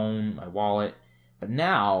 my phone, my wallet. But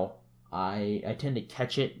now I tend to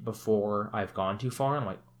catch it before I've gone too far. And I'm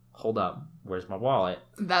like, hold up, where's my wallet?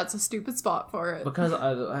 That's a stupid spot for it. Because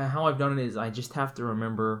how I've done it is I just have to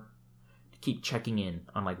remember to keep checking in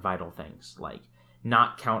on like vital things, like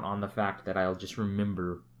not count on the fact that I'll just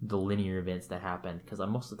remember the linear events that happened. Because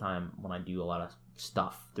most of the time when I do a lot of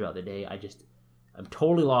stuff throughout the day, I'm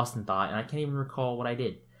totally lost in thought, and I can't even recall what I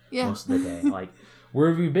did most of the day. Like,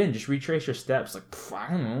 where have you been? Just retrace your steps. Like,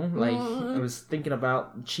 I don't know. Like, I was thinking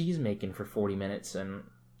about cheese making for 40 minutes, and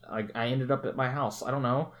I ended up at my house. I don't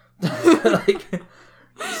know. Like,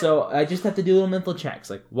 So I just have to do little mental checks,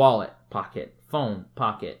 like wallet, pocket, phone,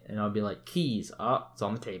 pocket, and I'll be like, keys, it's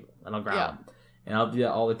on the table, and I'll grab them. And I'll do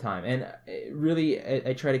that all the time. And really,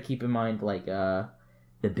 I try to keep in mind, like, the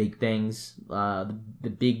big things, the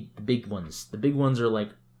big ones. The big ones are, like,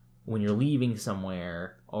 when you're leaving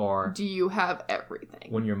somewhere, or... Do you have everything?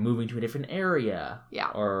 When you're moving to a different area. Yeah.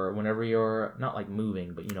 Or whenever you're, not, like,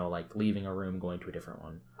 moving, but, like, leaving a room, going to a different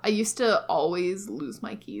one. I used to always lose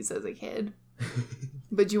my keys as a kid.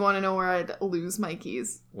 But do you want to know where I'd lose my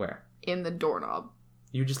keys? Where? In the doorknob.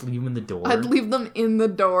 You just leave them in the door? I'd leave them in the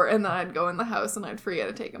door, and then I'd go in the house, and I'd forget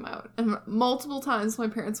to take them out. And multiple times my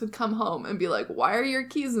parents would come home and be like, why are your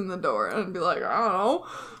keys in the door? And I'd be like, I don't know.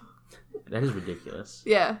 That is ridiculous.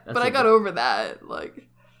 Yeah, but I got over that. Like,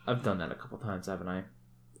 I've done that a couple times, haven't I?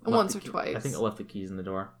 Once or twice. I think I left the keys in the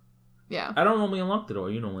door. Yeah. I don't normally unlock the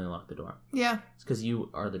door. You normally unlock the door. Yeah. It's because you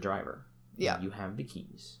are the driver. Yeah. You have the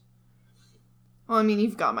keys. Well, I mean,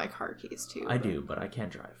 you've got my car keys, too. I do, but I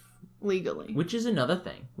can't drive. Legally. Which is another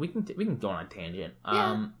thing. We can go on a tangent.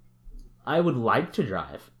 Yeah. I would like to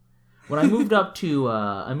drive. When I moved up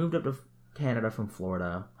to Canada from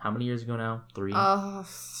Florida. How many years ago now? 3?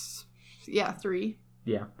 Yeah, 3.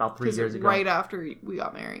 Yeah, about 3 years ago. Right after we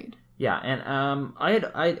got married. Yeah, and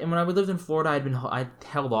and when I lived in Florida, I'd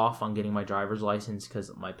held off on getting my driver's license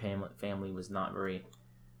because my family was not very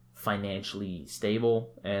financially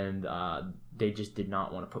stable, and they just did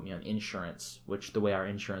not want to put me on insurance. Which the way our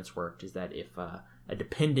insurance worked is that if a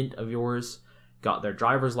dependent of yours got their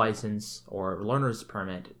driver's license or learner's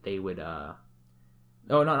permit, they would not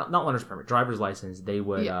learner's permit, driver's license, they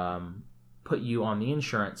would put you on the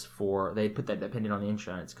insurance they put that dependent on the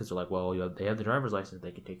insurance because they're like, well, they have the driver's license,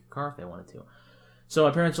 they could take your car if they wanted to. So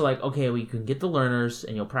my parents are like, okay, we can get the learners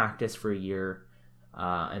and you'll practice for a year,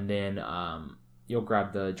 and then you'll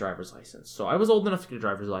grab the driver's license. So I was old enough to get a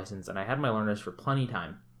driver's license, and I had my learners for plenty of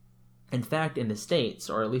time. In fact, in the States,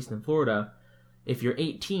 or at least in Florida, if you're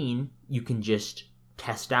 18, you can just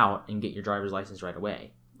test out and get your driver's license right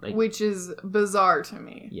away. Which is bizarre to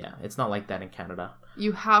me. Yeah, it's not like that in Canada.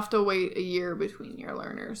 You have to wait a year between your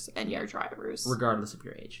learners and your drivers. Regardless of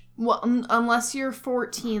your age. Well, unless you're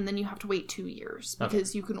 14, then you have to wait 2 years.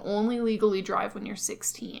 Because you can only legally drive when you're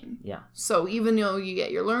 16. Yeah. So even though you get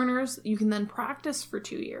your learners, you can then practice for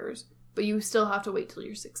 2 years. But you still have to wait till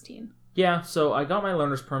you're 16. Yeah, so I got my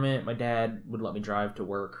learner's permit. My dad would let me drive to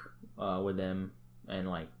work with him and,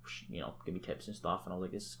 give me tips and stuff. And I was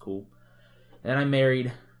like, this is cool. And I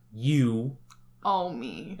married you. Oh,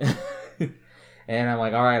 me. And I'm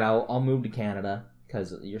like, all right, I'll move to Canada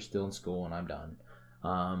because you're still in school and I'm done.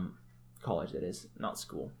 College, that is. Not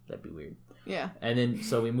school. That'd be weird. Yeah. And then,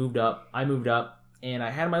 so I moved up, and I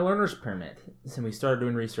had my learner's permit. So we started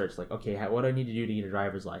doing research, like, okay, what do I need to do to get a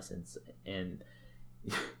driver's license? And...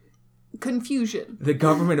 Confusion. The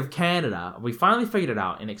government of Canada, we finally figured it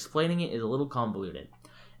out, and explaining it is a little convoluted.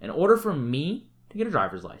 In order for me to get a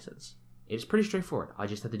driver's license, it's pretty straightforward. I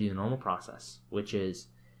just have to do the normal process, which is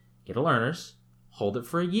get a learner's, hold it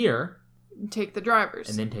for a year, take the driver's,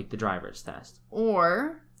 and then take the driver's test.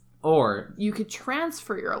 Or you could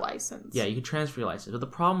transfer your license. Yeah, you could transfer your license. But the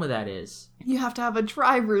problem with that is... You have to have a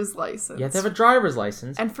driver's license. You have to have a driver's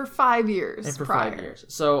license. And for 5 years And for prior. 5 years.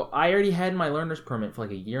 So I already had my learner's permit for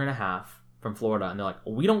like a year and a half from Florida. And they're like,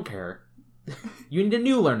 we don't care. You need a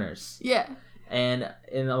new learner's. Yeah. And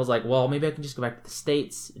I was like, well, maybe I can just go back to the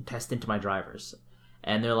States and test into my driver's.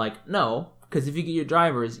 And they're like, no, because if you get your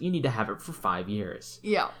driver's, you need to have it for 5 years.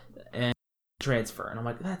 Yeah. And transfer. And I'm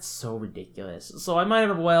like, that's so ridiculous. So I might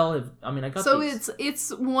have I got So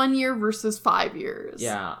it's 1 year versus 5 years.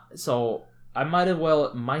 Yeah. So I might as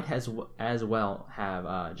well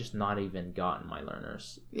have just not even gotten my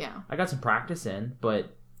learners. Yeah. I got some practice in,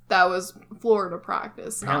 but that was Florida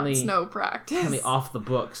practice, not snow practice. Apparently off the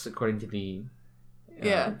books, according to the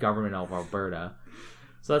government of Alberta.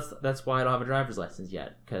 So that's why I don't have a driver's license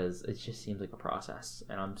yet, because it just seems like a process,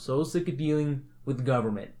 and I'm so sick of dealing with the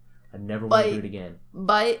government. I never want to do it again.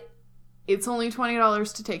 But it's only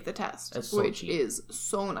 $20 to take the test, which cheap. is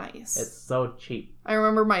so nice. It's so cheap. I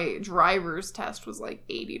remember my driver's test was like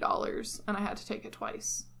 $80, and I had to take it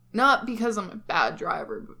twice. Not because I'm a bad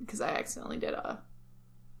driver, but because I accidentally did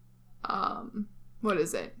what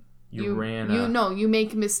is it? You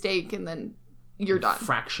make a mistake and then you're done.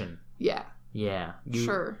 Fraction. Yeah. Yeah.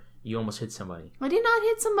 Sure. You almost hit somebody. I did not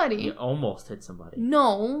hit somebody. You almost hit somebody.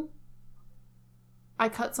 No. I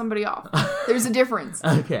cut somebody off. There's a difference.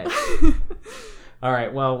 Okay. All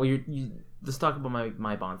right. Well, let's talk about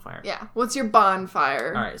my bonfire. Yeah. What's your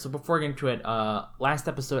bonfire? All right. So before getting to it, last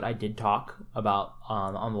episode I did talk about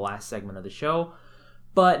on the last segment of the show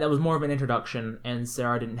But that was more of an introduction, and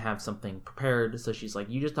Sarah didn't have something prepared, so she's like,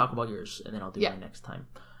 you just talk about yours, and then I'll do mine next time.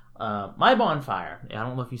 My bonfire, I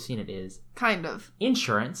don't know if you've seen it, is... Kind of.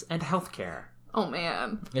 Insurance and healthcare. Oh,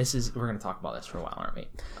 man. We're going to talk about this for a while, aren't we?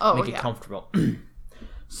 Oh, Make it comfortable.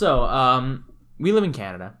 So, we live in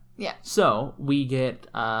Canada. Yeah. So, we get...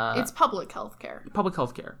 it's public healthcare. Public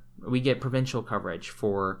healthcare. We get provincial coverage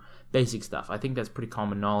for basic stuff. I think that's pretty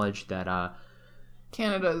common knowledge that...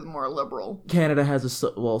 Canada is more liberal. Canada has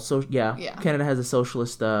Canada has a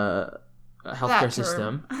socialist healthcare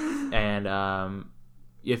system, and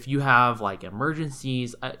if you have like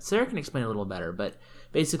emergencies, Sarah can explain it a little better. But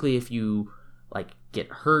basically, if you like get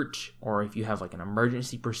hurt or if you have like an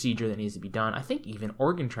emergency procedure that needs to be done, I think even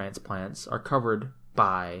organ transplants are covered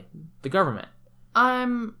by the government.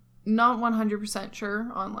 I'm not 100% sure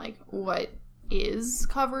on like what is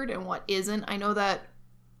covered and what isn't. I know that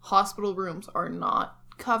hospital rooms are not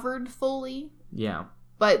covered fully. Yeah.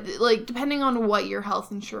 But, like, depending on what your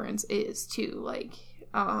health insurance is, too. Like,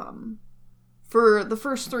 for the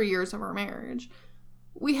first 3 years of our marriage,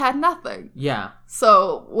 we had nothing. Yeah.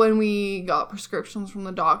 So, when we got prescriptions from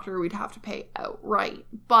the doctor, we'd have to pay outright.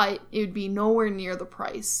 But it would be nowhere near the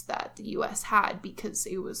price that the U.S. had because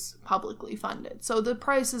it was publicly funded. So, the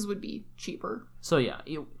prices would be cheaper. So, yeah,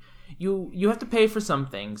 you have to pay for some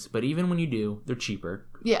things, but even when you do, they're cheaper.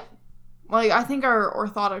 Yeah. Like, I think our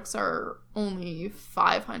orthotics are only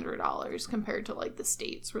 $500 compared to, like, the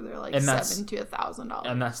States where they're, like, $7,000 to $1,000.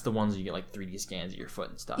 And that's the ones you get, like, 3D scans of your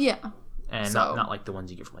foot and stuff. Yeah. And not like the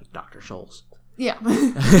ones you get from, like, Dr. Scholl's. Yeah.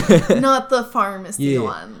 Not the pharmacy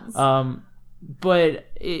ones. But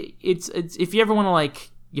it's if you ever want to,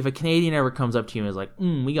 like, if a Canadian ever comes up to you and is like,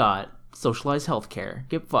 we got socialized healthcare.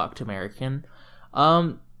 Get fucked, American.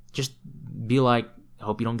 Just be like, I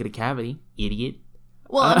hope you don't get a cavity, idiot.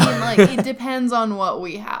 Well, I mean, like, it depends on what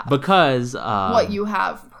we have. Because... what you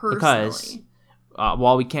have personally. Because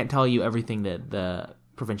while we can't tell you everything that the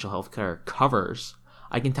provincial healthcare covers,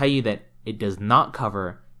 I can tell you that it does not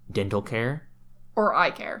cover dental care. Or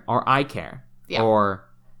eye care. Or eye care. Yeah. Or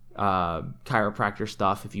chiropractor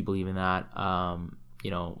stuff, if you believe in that.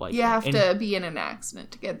 Like... You have to be in an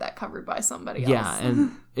accident to get that covered by somebody else. Yeah,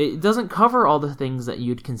 and it doesn't cover all the things that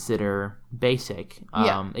you'd consider basic.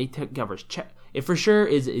 It covers... It for sure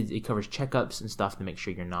it covers checkups and stuff to make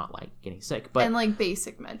sure you're not like getting sick, but and like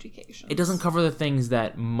basic medication. It doesn't cover the things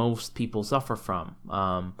that most people suffer from,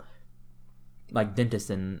 like dentists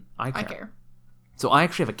and eye care. So I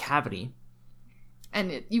actually have a cavity,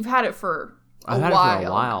 and you've had it for a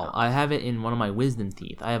while. I have it in one of my wisdom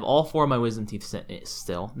teeth. I have all 4 of my wisdom teeth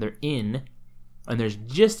still. They're in, and there's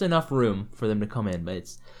just enough room for them to come in, but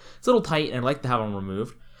it's a little tight, and I'd like to have them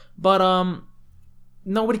removed, but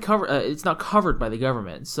nobody it's not covered by the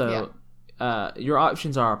government, so your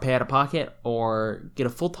options are pay out of pocket or get a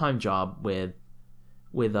full-time job with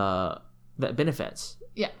benefits.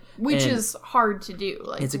 Yeah, which is hard to do.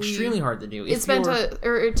 Like it's extremely hard to do. It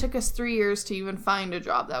took us 3 years to even find a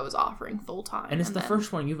job that was offering full-time, and it's the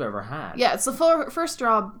first one you've ever had. Yeah, it's the first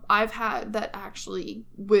job I've had that actually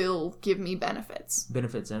will give me benefits.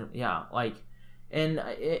 And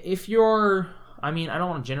if you're, I mean, I don't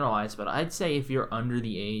want to generalize, but I'd say if you're under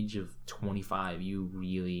the age of 25, you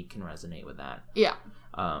really can resonate with that. Yeah.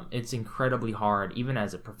 It's incredibly hard, even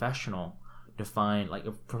as a professional, to find, like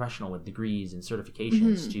a professional with degrees and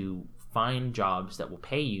certifications, to find jobs that will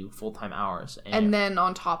pay you full-time hours. And then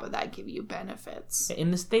on top of that, give you benefits.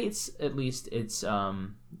 In the States, at least, it's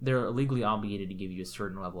they're legally obligated to give you a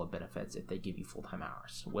certain level of benefits if they give you full-time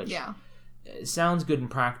hours, which sounds good in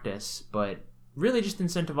practice, but really just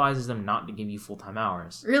incentivizes them not to give you full-time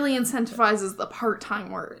hours. Really incentivizes the part-time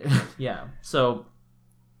work. Yeah. So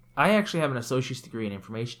I actually have an associate's degree in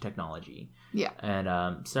information technology. Yeah.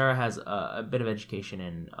 And Sarah has a bit of education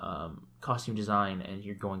in costume design, and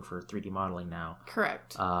you're going for 3D modeling now.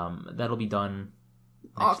 Correct. That'll be done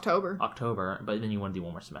October, but then you want to do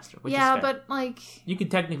one more semester, which is fair. But like... You could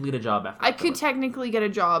technically get a job after October. I could technically get a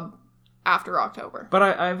job after October.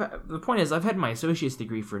 But the point is, I've had my associate's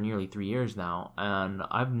degree for nearly 3 years now, and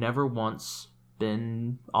I've never once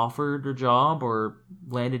been offered a job or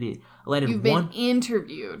landed. You've been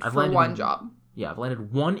interviewed for one job. Yeah, I've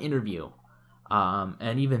landed one interview,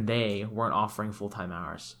 and even they weren't offering full-time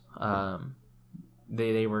hours.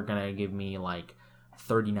 They were gonna give me like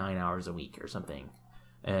 39 hours a week or something.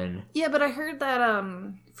 And yeah, but I heard that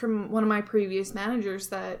from one of my previous managers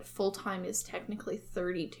that full-time is technically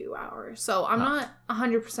 32 hours. So I'm not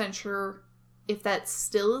 100% sure if that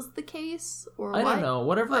still is the case or I don't know.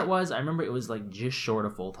 Whatever it was, I remember it was like just short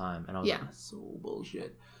of full-time. And I was like, that's so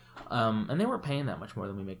bullshit. And they weren't paying that much more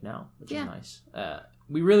than we make now, which is nice.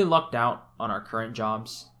 we really lucked out on our current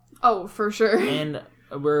jobs, Oh, for sure. and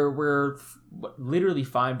we're literally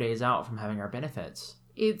 5 days out from having our benefits.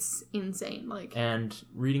 It's insane. Like, And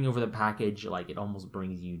reading over the package, like, it almost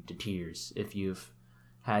brings you to tears if you've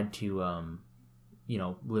had to,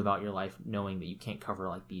 live out your life knowing that you can't cover,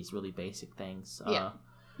 like, these really basic things. Yeah.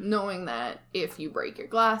 Knowing that if you break your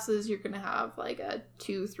glasses, you're going to have, like, a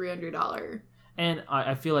 $200-$300. And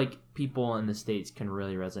I feel like people in the States can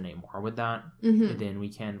really resonate more with that Mm-hmm. than we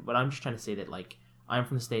can. But I'm just trying to say that, like, I'm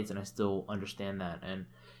from the States and I still understand that. And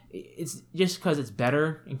it's just because it's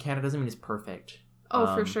better in Canada doesn't mean it's perfect.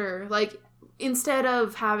 Oh, for sure. Like, instead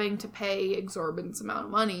of having to pay exorbitant amount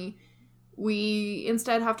of money, we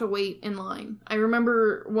instead have to wait in line. I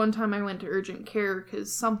remember one time I went to urgent care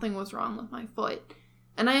because something was wrong with my foot.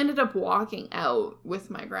 And I ended up walking out with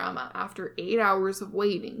my grandma after 8 hours of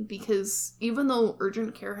waiting because even though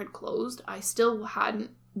urgent care had closed, I still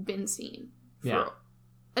hadn't been seen for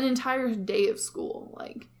an entire day of school.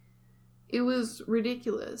 Like, it was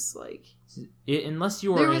ridiculous. Like, unless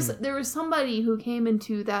you were there was somebody who came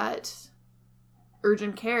into that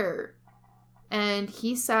urgent care and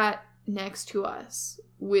he sat next to us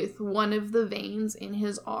with one of the veins in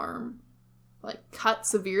his arm like cut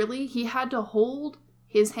severely. He had to hold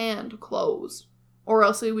his hand closed or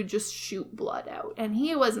else it would just shoot blood out, and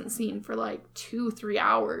he wasn't seen for like 2-3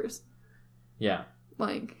 hours. Yeah.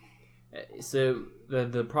 Like, so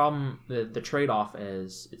the problem, the trade-off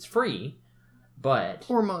is it's free, but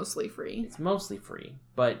or mostly free. it's mostly free,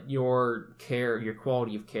 but your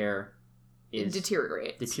quality of care It is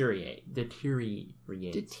deteriorates.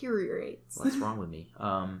 Deteriorates. What's wrong with me?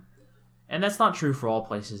 And that's not true for all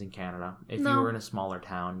places in Canada. If you were in a smaller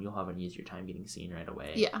town, you'll have an easier time getting seen right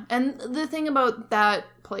away. Yeah, and the thing about that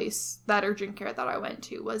place, that urgent care that I went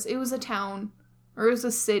to, was it was a town, or it was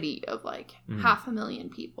a city of like 500,000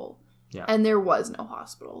 people. Yeah. And there was no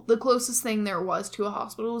hospital. The closest thing there was to a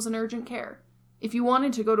hospital was an urgent care. If you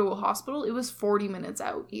wanted to go to a hospital, it was 40 minutes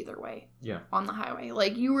out either way. Yeah. On the highway.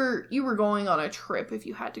 Like, you were going on a trip if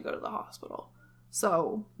you had to go to the hospital.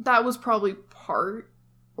 So that was probably part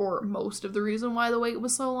or most of the reason why the wait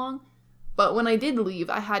was so long. But when I did leave,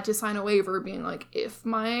 I had to sign a waiver being like, if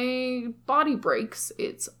my body breaks,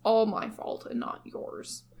 it's all my fault and not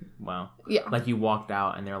yours. Wow. Yeah. Like, you walked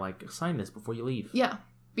out and they're like, sign this before you leave. Yeah.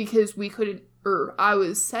 Because we couldn't, or I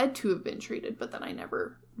was said to have been treated, but then I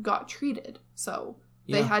never got treated. So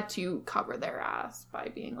they had to cover their ass by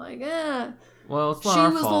being like, well, it's not she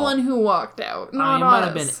our was fault. the one who walked out, not I mean, it might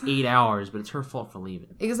have us. been 8 hours, but it's her fault for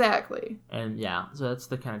leaving. Exactly. And yeah, so that's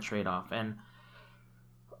the kind of trade-off. And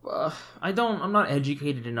I'm not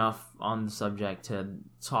educated enough on the subject to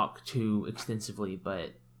talk too extensively,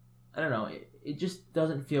 but I don't know, it just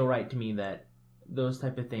doesn't feel right to me that those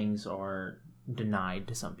type of things are denied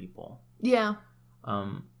to some people. Yeah.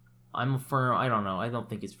 I'm a firm, I don't know, I don't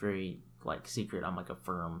think it's very, like, secret. I'm, like, a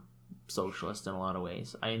firm socialist in a lot of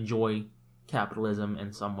ways. I enjoy capitalism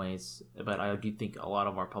in some ways, but I do think a lot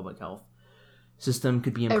of our public health system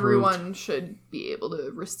could be improved. Everyone should be able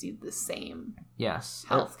to receive the same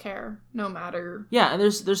health care, no matter. Yeah, and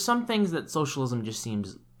there's some things that socialism just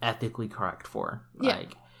seems ethically correct for.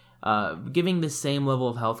 Like, giving the same level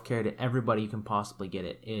of health care to everybody who can possibly get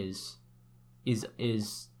it is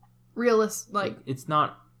realistic. Like, it's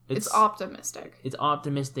not. It's optimistic. It's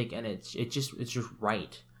optimistic, and it's just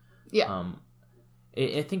right. Yeah.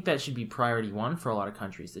 I think that should be priority one for a lot of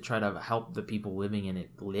countries, to try to help the people living in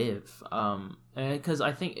it live. Because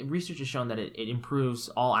I think research has shown that it improves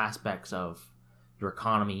all aspects of your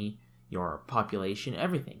economy, your population,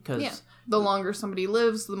 everything. Cause, the longer somebody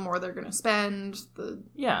lives, the more they're going to spend.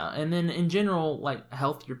 And then in general, like,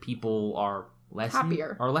 healthier people are less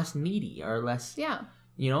happier, are less needy, are less. Yeah.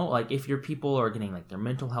 You know, like, if your people are getting, like, their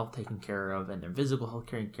mental health taken care of and their physical health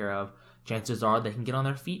taken care of, chances are they can get on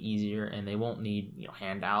their feet easier, and they won't need,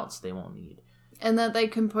 handouts. They won't need. And that they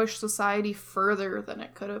can push society further than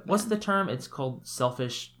it could have been. What's the term? It's called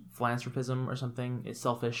selfish philanthropism or something. It's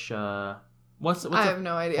selfish. What's I have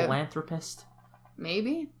no idea. Philanthropist?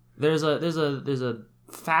 Maybe. There's a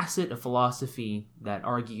facet of philosophy that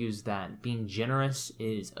argues that being generous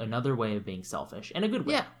is another way of being selfish, and a good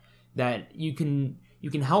way. Yeah. That you can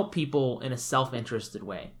help people in a self-interested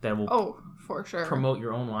way that will for sure promote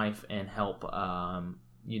your own life and help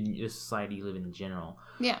the society you live in general.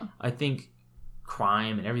 Yeah. I think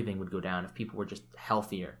crime and everything would go down if people were just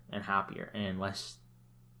healthier and happier and less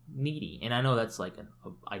needy. And I know that's like an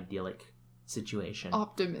idyllic situation.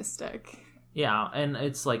 Optimistic. Yeah, and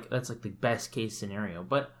it's like that's like the best case scenario.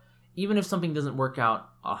 But even if something doesn't work out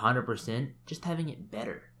 100%, just having it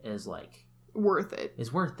better is like worth it.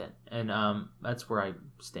 is worth it. And that's where I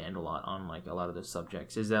stand a lot on like a lot of those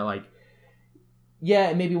subjects. Is that like, yeah,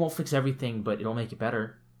 it maybe won't fix everything, but it'll make it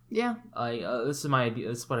better. Yeah, Like this is my idea.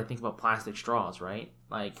 This is what I think about plastic straws, right?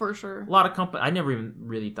 Like for sure. a lot of companies. I never even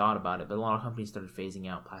really thought about it, but a lot of companies started phasing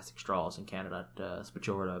out plastic straws in Canada to switch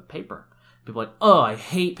over to paper. People are like, oh, I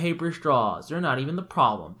hate paper straws. They're not even the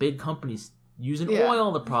problem. Big companies using oil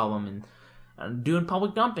are the problem and doing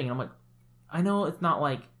public dumping. And I'm like, I know it's not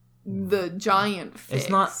like the giant fix. it's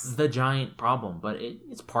not the giant problem, but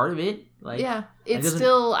it's part of it. Like yeah, it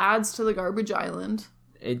still adds to the garbage island.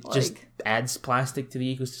 It just adds plastic to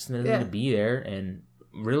the ecosystem that doesn't need to be there, and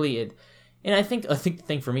really and I think the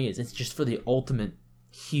thing for me is it's just for the ultimate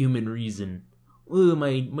human reason. Ooh,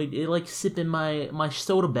 I like sipping my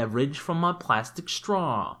soda beverage from my plastic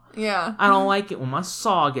straw. Yeah. I don't like it when my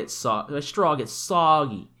straw gets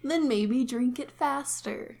soggy. Then maybe drink it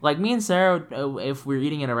faster. Like me and Sarah, if we're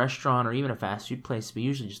eating in a restaurant or even a fast food place, we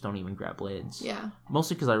usually just don't even grab lids. Yeah.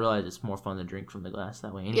 Mostly because I realize it's more fun to drink from the glass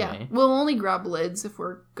that way anyway. Yeah. We'll only grab lids if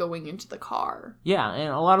we're going into the car. Yeah, and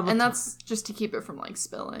a lot of the that's just to keep it from like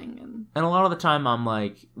spilling and a lot of the time I'm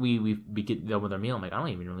like we get done with our meal. I'm like, I don't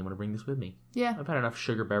even really want to bring this with me. Yeah. I've had enough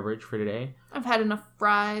sugar beverage for today. I've had enough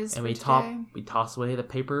fries. And today. we toss away the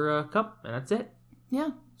paper cup, and that's it. Yeah.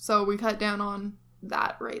 So we cut down on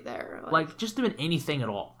that right there. Like just doing anything at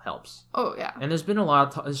all helps. Oh yeah. And there's been a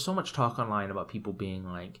lot of there's so much talk online about people being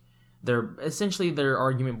like, their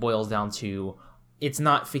argument boils down to it's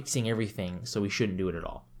not fixing everything, so we shouldn't do it at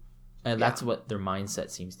all. And that's what their mindset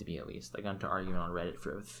seems to be, at least. I got into argument on Reddit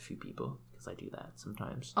with a few people because I do that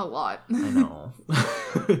sometimes. A lot. I know.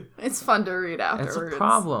 It's fun to read afterwards. It's a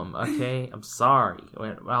problem, okay? I'm sorry.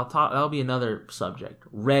 I'll talk. That'll be another subject.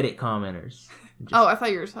 Reddit commenters. I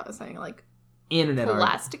thought you were saying like internet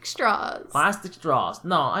plastic straws. Plastic straws.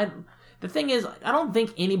 No, the thing is, I don't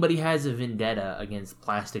think anybody has a vendetta against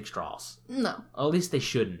plastic straws. No. At least they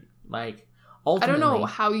shouldn't. Like, ultimately, I don't know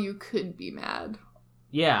how you could be mad.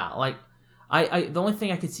 Yeah, like, the only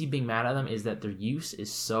thing I could see being mad at them is that their use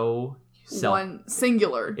is so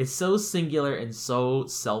singular. It's so singular and so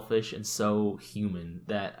selfish and so human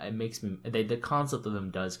that it makes me. The concept of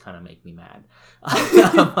them does kind of make me mad.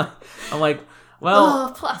 I'm like,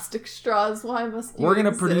 well, plastic straws. Why must you? We're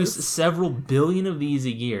gonna produce several billion of these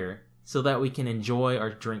a year so that we can enjoy our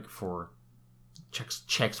drink for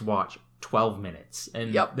checks watch 12 minutes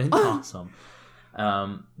and then toss them.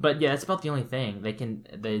 But yeah, it's about the only thing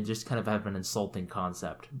they just kind of have an insulting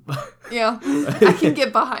concept. Yeah, I can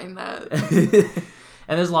get behind that.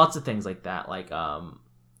 And there's lots of things like that. Like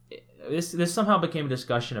this somehow became a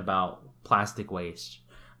discussion about plastic waste.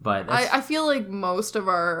 But I feel like most of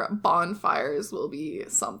our bonfires will be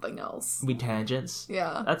something else. Be tangents.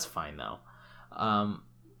 Yeah, that's fine though.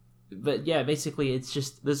 But yeah, basically it's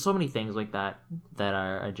just there's so many things like that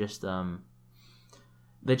are just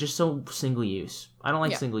they're just so single use. I don't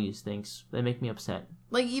like single use things. They make me upset.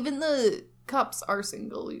 Like even the cups are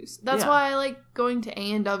single use. That's why I like going to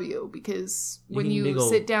A&W, because when you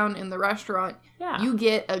sit down in the restaurant, you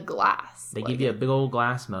get a glass. They give you a big old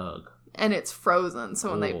glass mug. And it's frozen,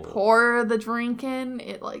 so when they pour the drink in,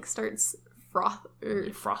 it like starts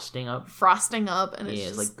frosting up, and it's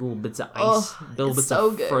just, like little bits of ice, little bits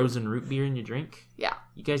of good. Frozen root beer in your drink. Yeah,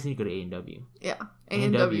 you guys need to go to A&W. Yeah,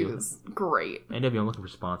 A&W is great. A&W, I'm looking for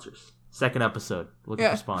sponsors. Second episode, looking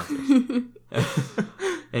for sponsors.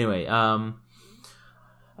 Anyway, I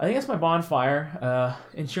think that's my bonfire.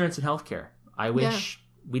 Insurance and healthcare. I wish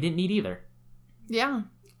we didn't need either. Yeah.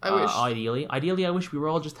 I wish. Ideally, I wish we were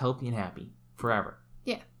all just healthy and happy forever.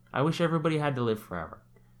 Yeah. I wish everybody had to live forever.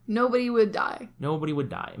 Nobody would die.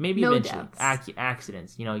 Maybe eventually.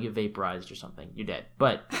 Accidents. You get vaporized or something. You're dead.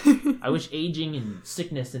 But I wish aging and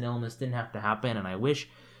sickness and illness didn't have to happen. And I wish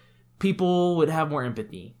people would have more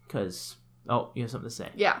empathy. Because, you have something to say.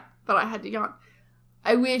 Yeah, but I had to yawn.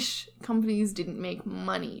 I wish companies didn't make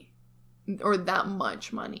money, or that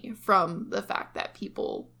much money, from the fact that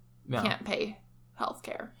people can't pay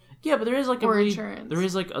healthcare. Yeah, but there is like insurance. There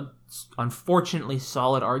is like a unfortunately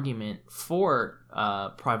solid argument for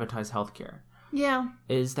privatized healthcare. Yeah,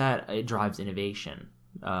 is that it drives innovation.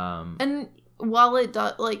 And while it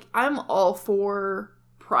does, like, I'm all for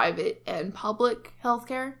private and public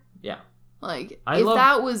healthcare. Yeah, like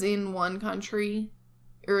that was in one country,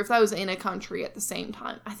 or if that was in a country at the same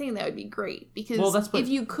time, I think that would be great, because if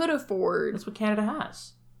you could afford, that's what Canada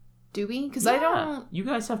has. Do we? Because I don't. You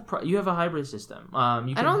guys have you have a hybrid system.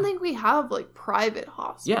 I don't think we have like private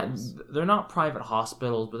hospitals. Yeah, they're not private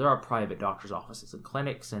hospitals, but there are private doctors' offices and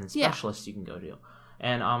clinics and specialists you can go to.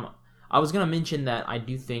 And I was gonna mention that I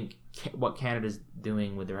do think what Canada's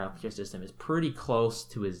doing with their healthcare system is pretty close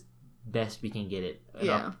to as best we can get it in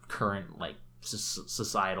our current like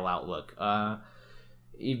societal outlook.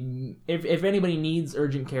 If anybody needs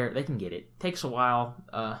urgent care, they can get it. Takes a while.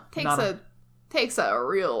 Takes a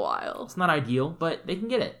real while. It's not ideal, but they can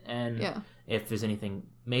get it. And if there's anything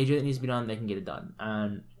major that needs to be done, they can get it done.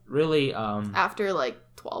 And really, after like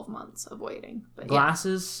 12 months of waiting. But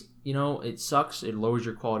glasses, it sucks. It lowers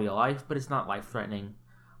your quality of life, but it's not life threatening.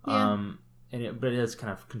 Yeah. But it does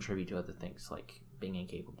kind of contribute to other things like being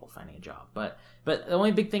incapable of finding a job. But the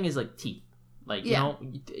only big thing is like teeth. Like,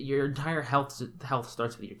 your entire health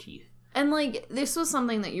starts with your teeth. And, like, this was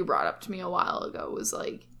something that you brought up to me a while ago, was,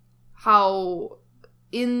 like, how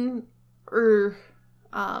what are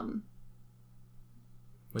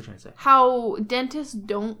you trying to say? How dentists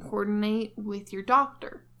don't coordinate with your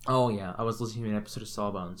doctor. Oh, yeah. I was listening to an episode of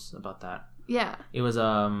Sawbones about that. Yeah. It was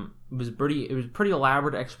pretty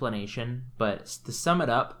elaborate explanation, but to sum it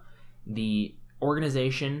up, the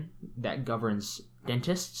organization that governs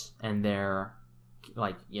dentists and their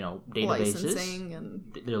databases,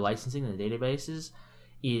 their licensing and the databases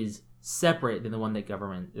is separate than the one that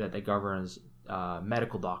governs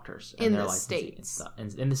medical doctors and in their the licensing States.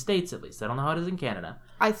 And stuff. In the States, at least. I don't know how it is in Canada.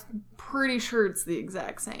 I'm pretty sure it's the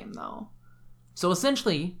exact same, though. So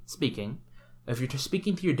essentially speaking, if you're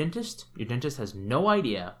speaking to your dentist has no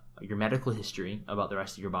idea your medical history about the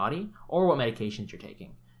rest of your body or what medications you're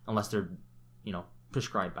taking, unless they're,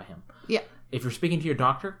 prescribed by him. Yeah. If you're speaking to your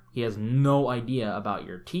doctor, he has no idea about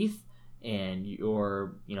your teeth and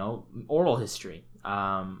your, oral history.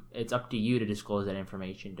 It's up to you to disclose that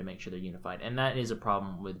information to make sure they're unified. And that is a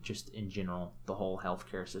problem with just, in general, the whole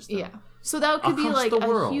healthcare system. Yeah. So that could be Across like the a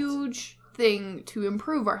world. huge thing to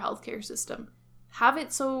improve our healthcare system. Have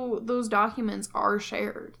it so those documents are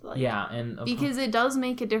shared. Because it does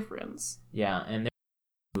make a difference. Yeah, and there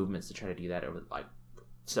are movements to try to do that over,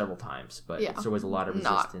 several times, but it's always a lot of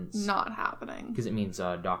resistance. Not happening. Because it means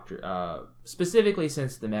specifically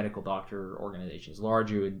since the medical doctor organization is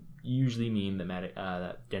larger, it would usually mean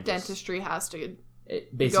that dentistry has to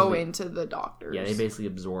go into the doctors. Yeah, they basically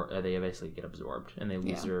get absorbed, and they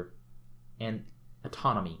lose their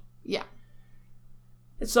autonomy. Yeah.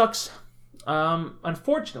 It sucks.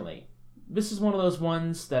 Unfortunately, this is one of those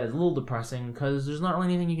ones that is a little depressing because there's not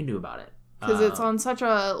really anything you can do about it. Because it's on such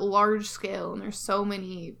a large scale and there's so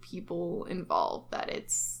many people involved that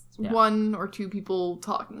it's one or two people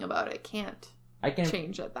talking about it can't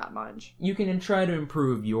change it that much. You can try to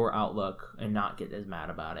improve your outlook and not get as mad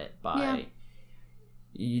about it by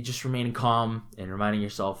you just remaining calm and reminding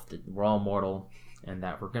yourself that we're all mortal and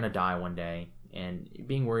that we're going to die one day. And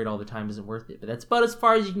being worried all the time isn't worth it. But that's about as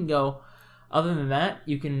far as you can go. Other than that,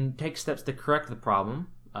 you can take steps to correct the problem.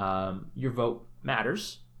 Your vote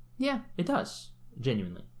matters. Yeah. It does.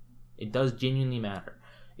 Genuinely. It does genuinely matter.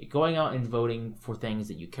 Going out and voting for things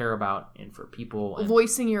that you care about and for people. And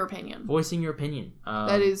voicing your opinion.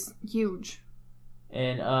 That is huge.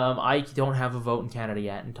 And I don't have a vote in Canada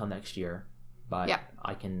yet until next year. But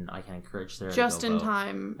I can encourage Sarah just to go in vote.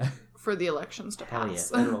 time for the elections to Hell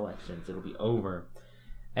pass. Yeah, federal elections. It'll be over.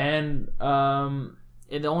 And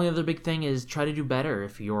the only other big thing is try to do better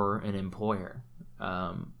if you're an employer.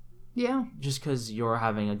 Just because you're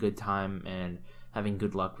having a good time and having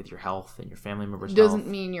good luck with your health and your family members' doesn't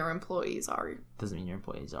mean your employees are.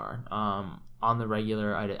 On the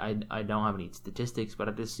regular, I don't have any statistics, but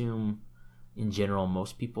I'd assume in general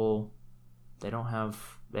most people they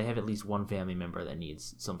have at least one family member that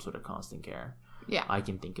needs some sort of constant care. Yeah. I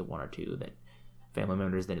can think of one or two that family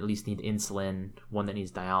members that at least need insulin, one that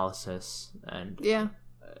needs dialysis, and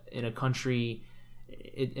in a country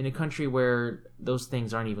where those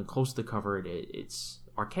things aren't even close to covered, it's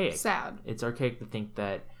archaic. Sad. It's archaic to think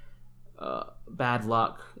that bad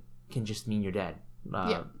luck can just mean you're dead.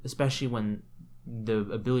 Especially when the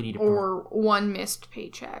ability to or one missed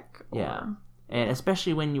paycheck. And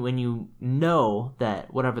especially when you know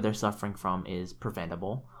that whatever they're suffering from is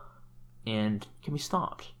preventable and can be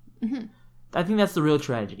stopped. Mm-hmm. I think that's the real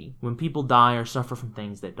tragedy, when people die or suffer from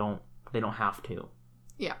things that they don't have to.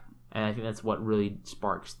 Yeah. And I think that's what really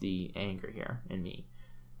sparks the anger here in me.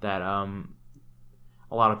 That a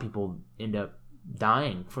lot of people end up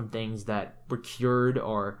dying from things that were cured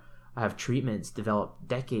or have treatments developed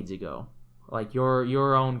decades ago. Like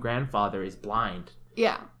your own grandfather is blind.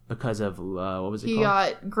 Yeah. Because of, what was it called? He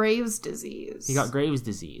got Graves' disease.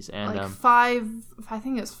 And like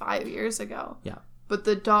 5 years ago. Yeah. But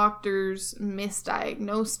the doctors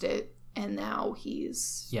misdiagnosed it, and now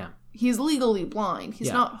he's legally blind.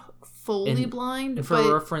 He's not fully blind. And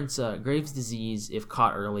for reference, Graves' disease, if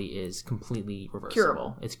caught early, is completely reversible.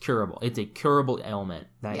 Curable. It's curable. It's a curable ailment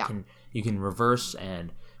that you can reverse,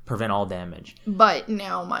 and prevent all damage. But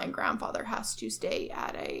now my grandfather has to stay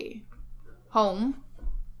at a home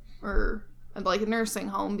or like a nursing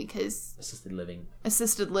home because assisted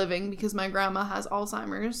living because my grandma has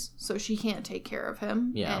Alzheimer's, so she can't take care of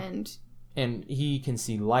him. Yeah. And he can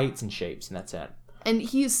see lights and shapes, and that's it. And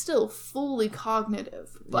he's still fully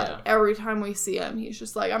cognitive, but every time we see him, he's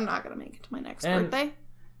just like, I'm not going to make it to my next birthday.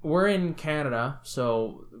 We're in Canada,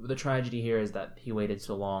 so the tragedy here is that he waited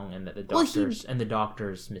so long and that the doctors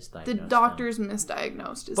misdiagnosed The doctors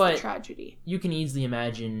misdiagnosed is the tragedy. You can easily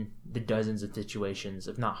imagine the dozens of situations,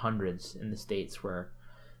 if not hundreds, in the States where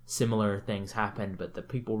similar things happened, but the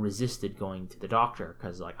people resisted going to the doctor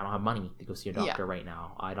because, like, I don't have money to go see a doctor right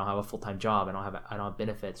now. I don't have a full-time job. I don't have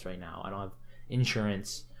benefits right now. I don't have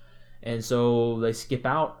insurance. And so they skip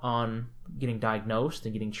out on getting diagnosed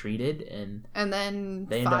and getting treated, and then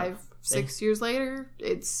 5-6 years later,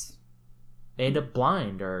 they end up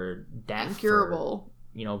blind or deaf, incurable,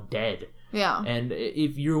 or, dead. Yeah. And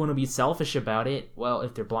if you want to be selfish about it, well,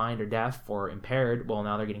 if they're blind or deaf or impaired, well,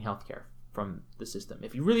 now they're getting healthcare from the system.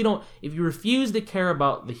 If you refuse to care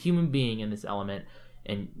about the human being in this element,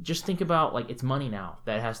 and just think about, like, it's money now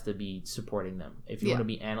that has to be supporting them. If you want to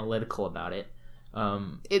be analytical about it.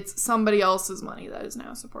 It's somebody else's money that is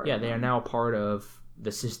now supporting them. They are now part of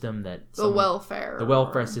the system that... The welfare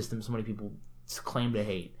system so many people claim to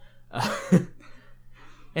hate.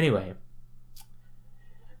 Anyway.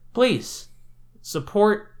 Please,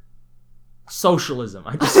 support socialism.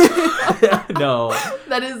 No.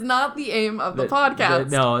 That is not the aim of the podcast.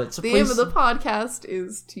 The aim of the podcast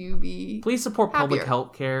is to be Please support happier. Public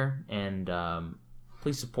health care, and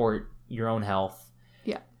please support your own health.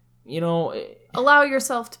 Yeah. Allow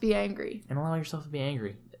yourself to be angry.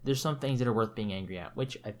 There's some things that are worth being angry at,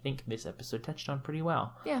 which I think this episode touched on pretty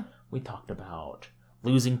well. Yeah. We talked about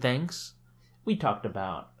losing things. We talked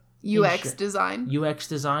about UX design.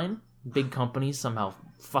 Big companies somehow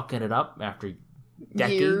fucking it up after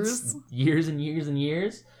decades. Years and years and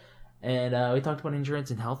years. And we talked about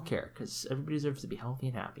insurance and healthcare, because everybody deserves to be healthy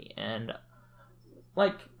and happy. And,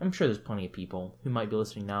 I'm sure there's plenty of people who might be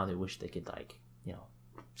listening now that wish they could,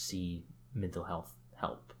 see mental health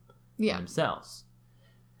help themselves.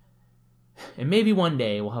 And maybe one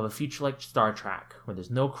day we'll have a future like Star Trek, where there's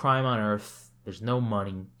no crime on Earth, there's no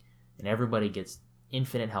money, and everybody gets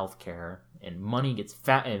infinite health care, and money gets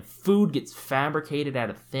and food gets fabricated out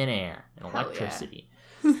of thin air and electricity.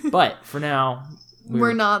 Yeah. But for now,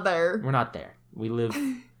 we're not there. We're not there. We live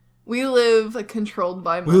controlled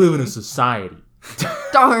by money. We live in a society.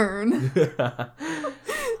 Darn.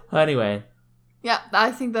 Anyway. Yeah,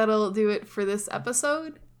 I think that'll do it for this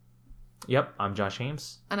episode. Yep, I'm Josh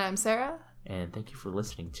Ames. And I'm Sarah. And thank you for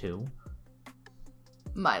listening to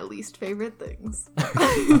My Least Favorite Things.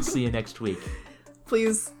 I'll see you next week.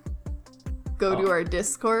 Please go to our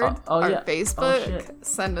Discord, Facebook,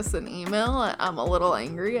 send us an email at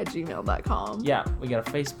I'mALittleAngry@gmail.com. Yeah, we got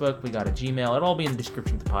a Facebook, we got a Gmail. It'll all be in the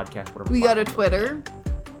description of the podcast. Whatever. We got a Twitter.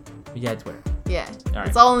 We got Twitter. Yeah, all right.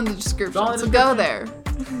 It's all in the description, so go there.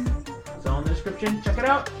 It's all in the description. Check it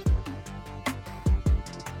out.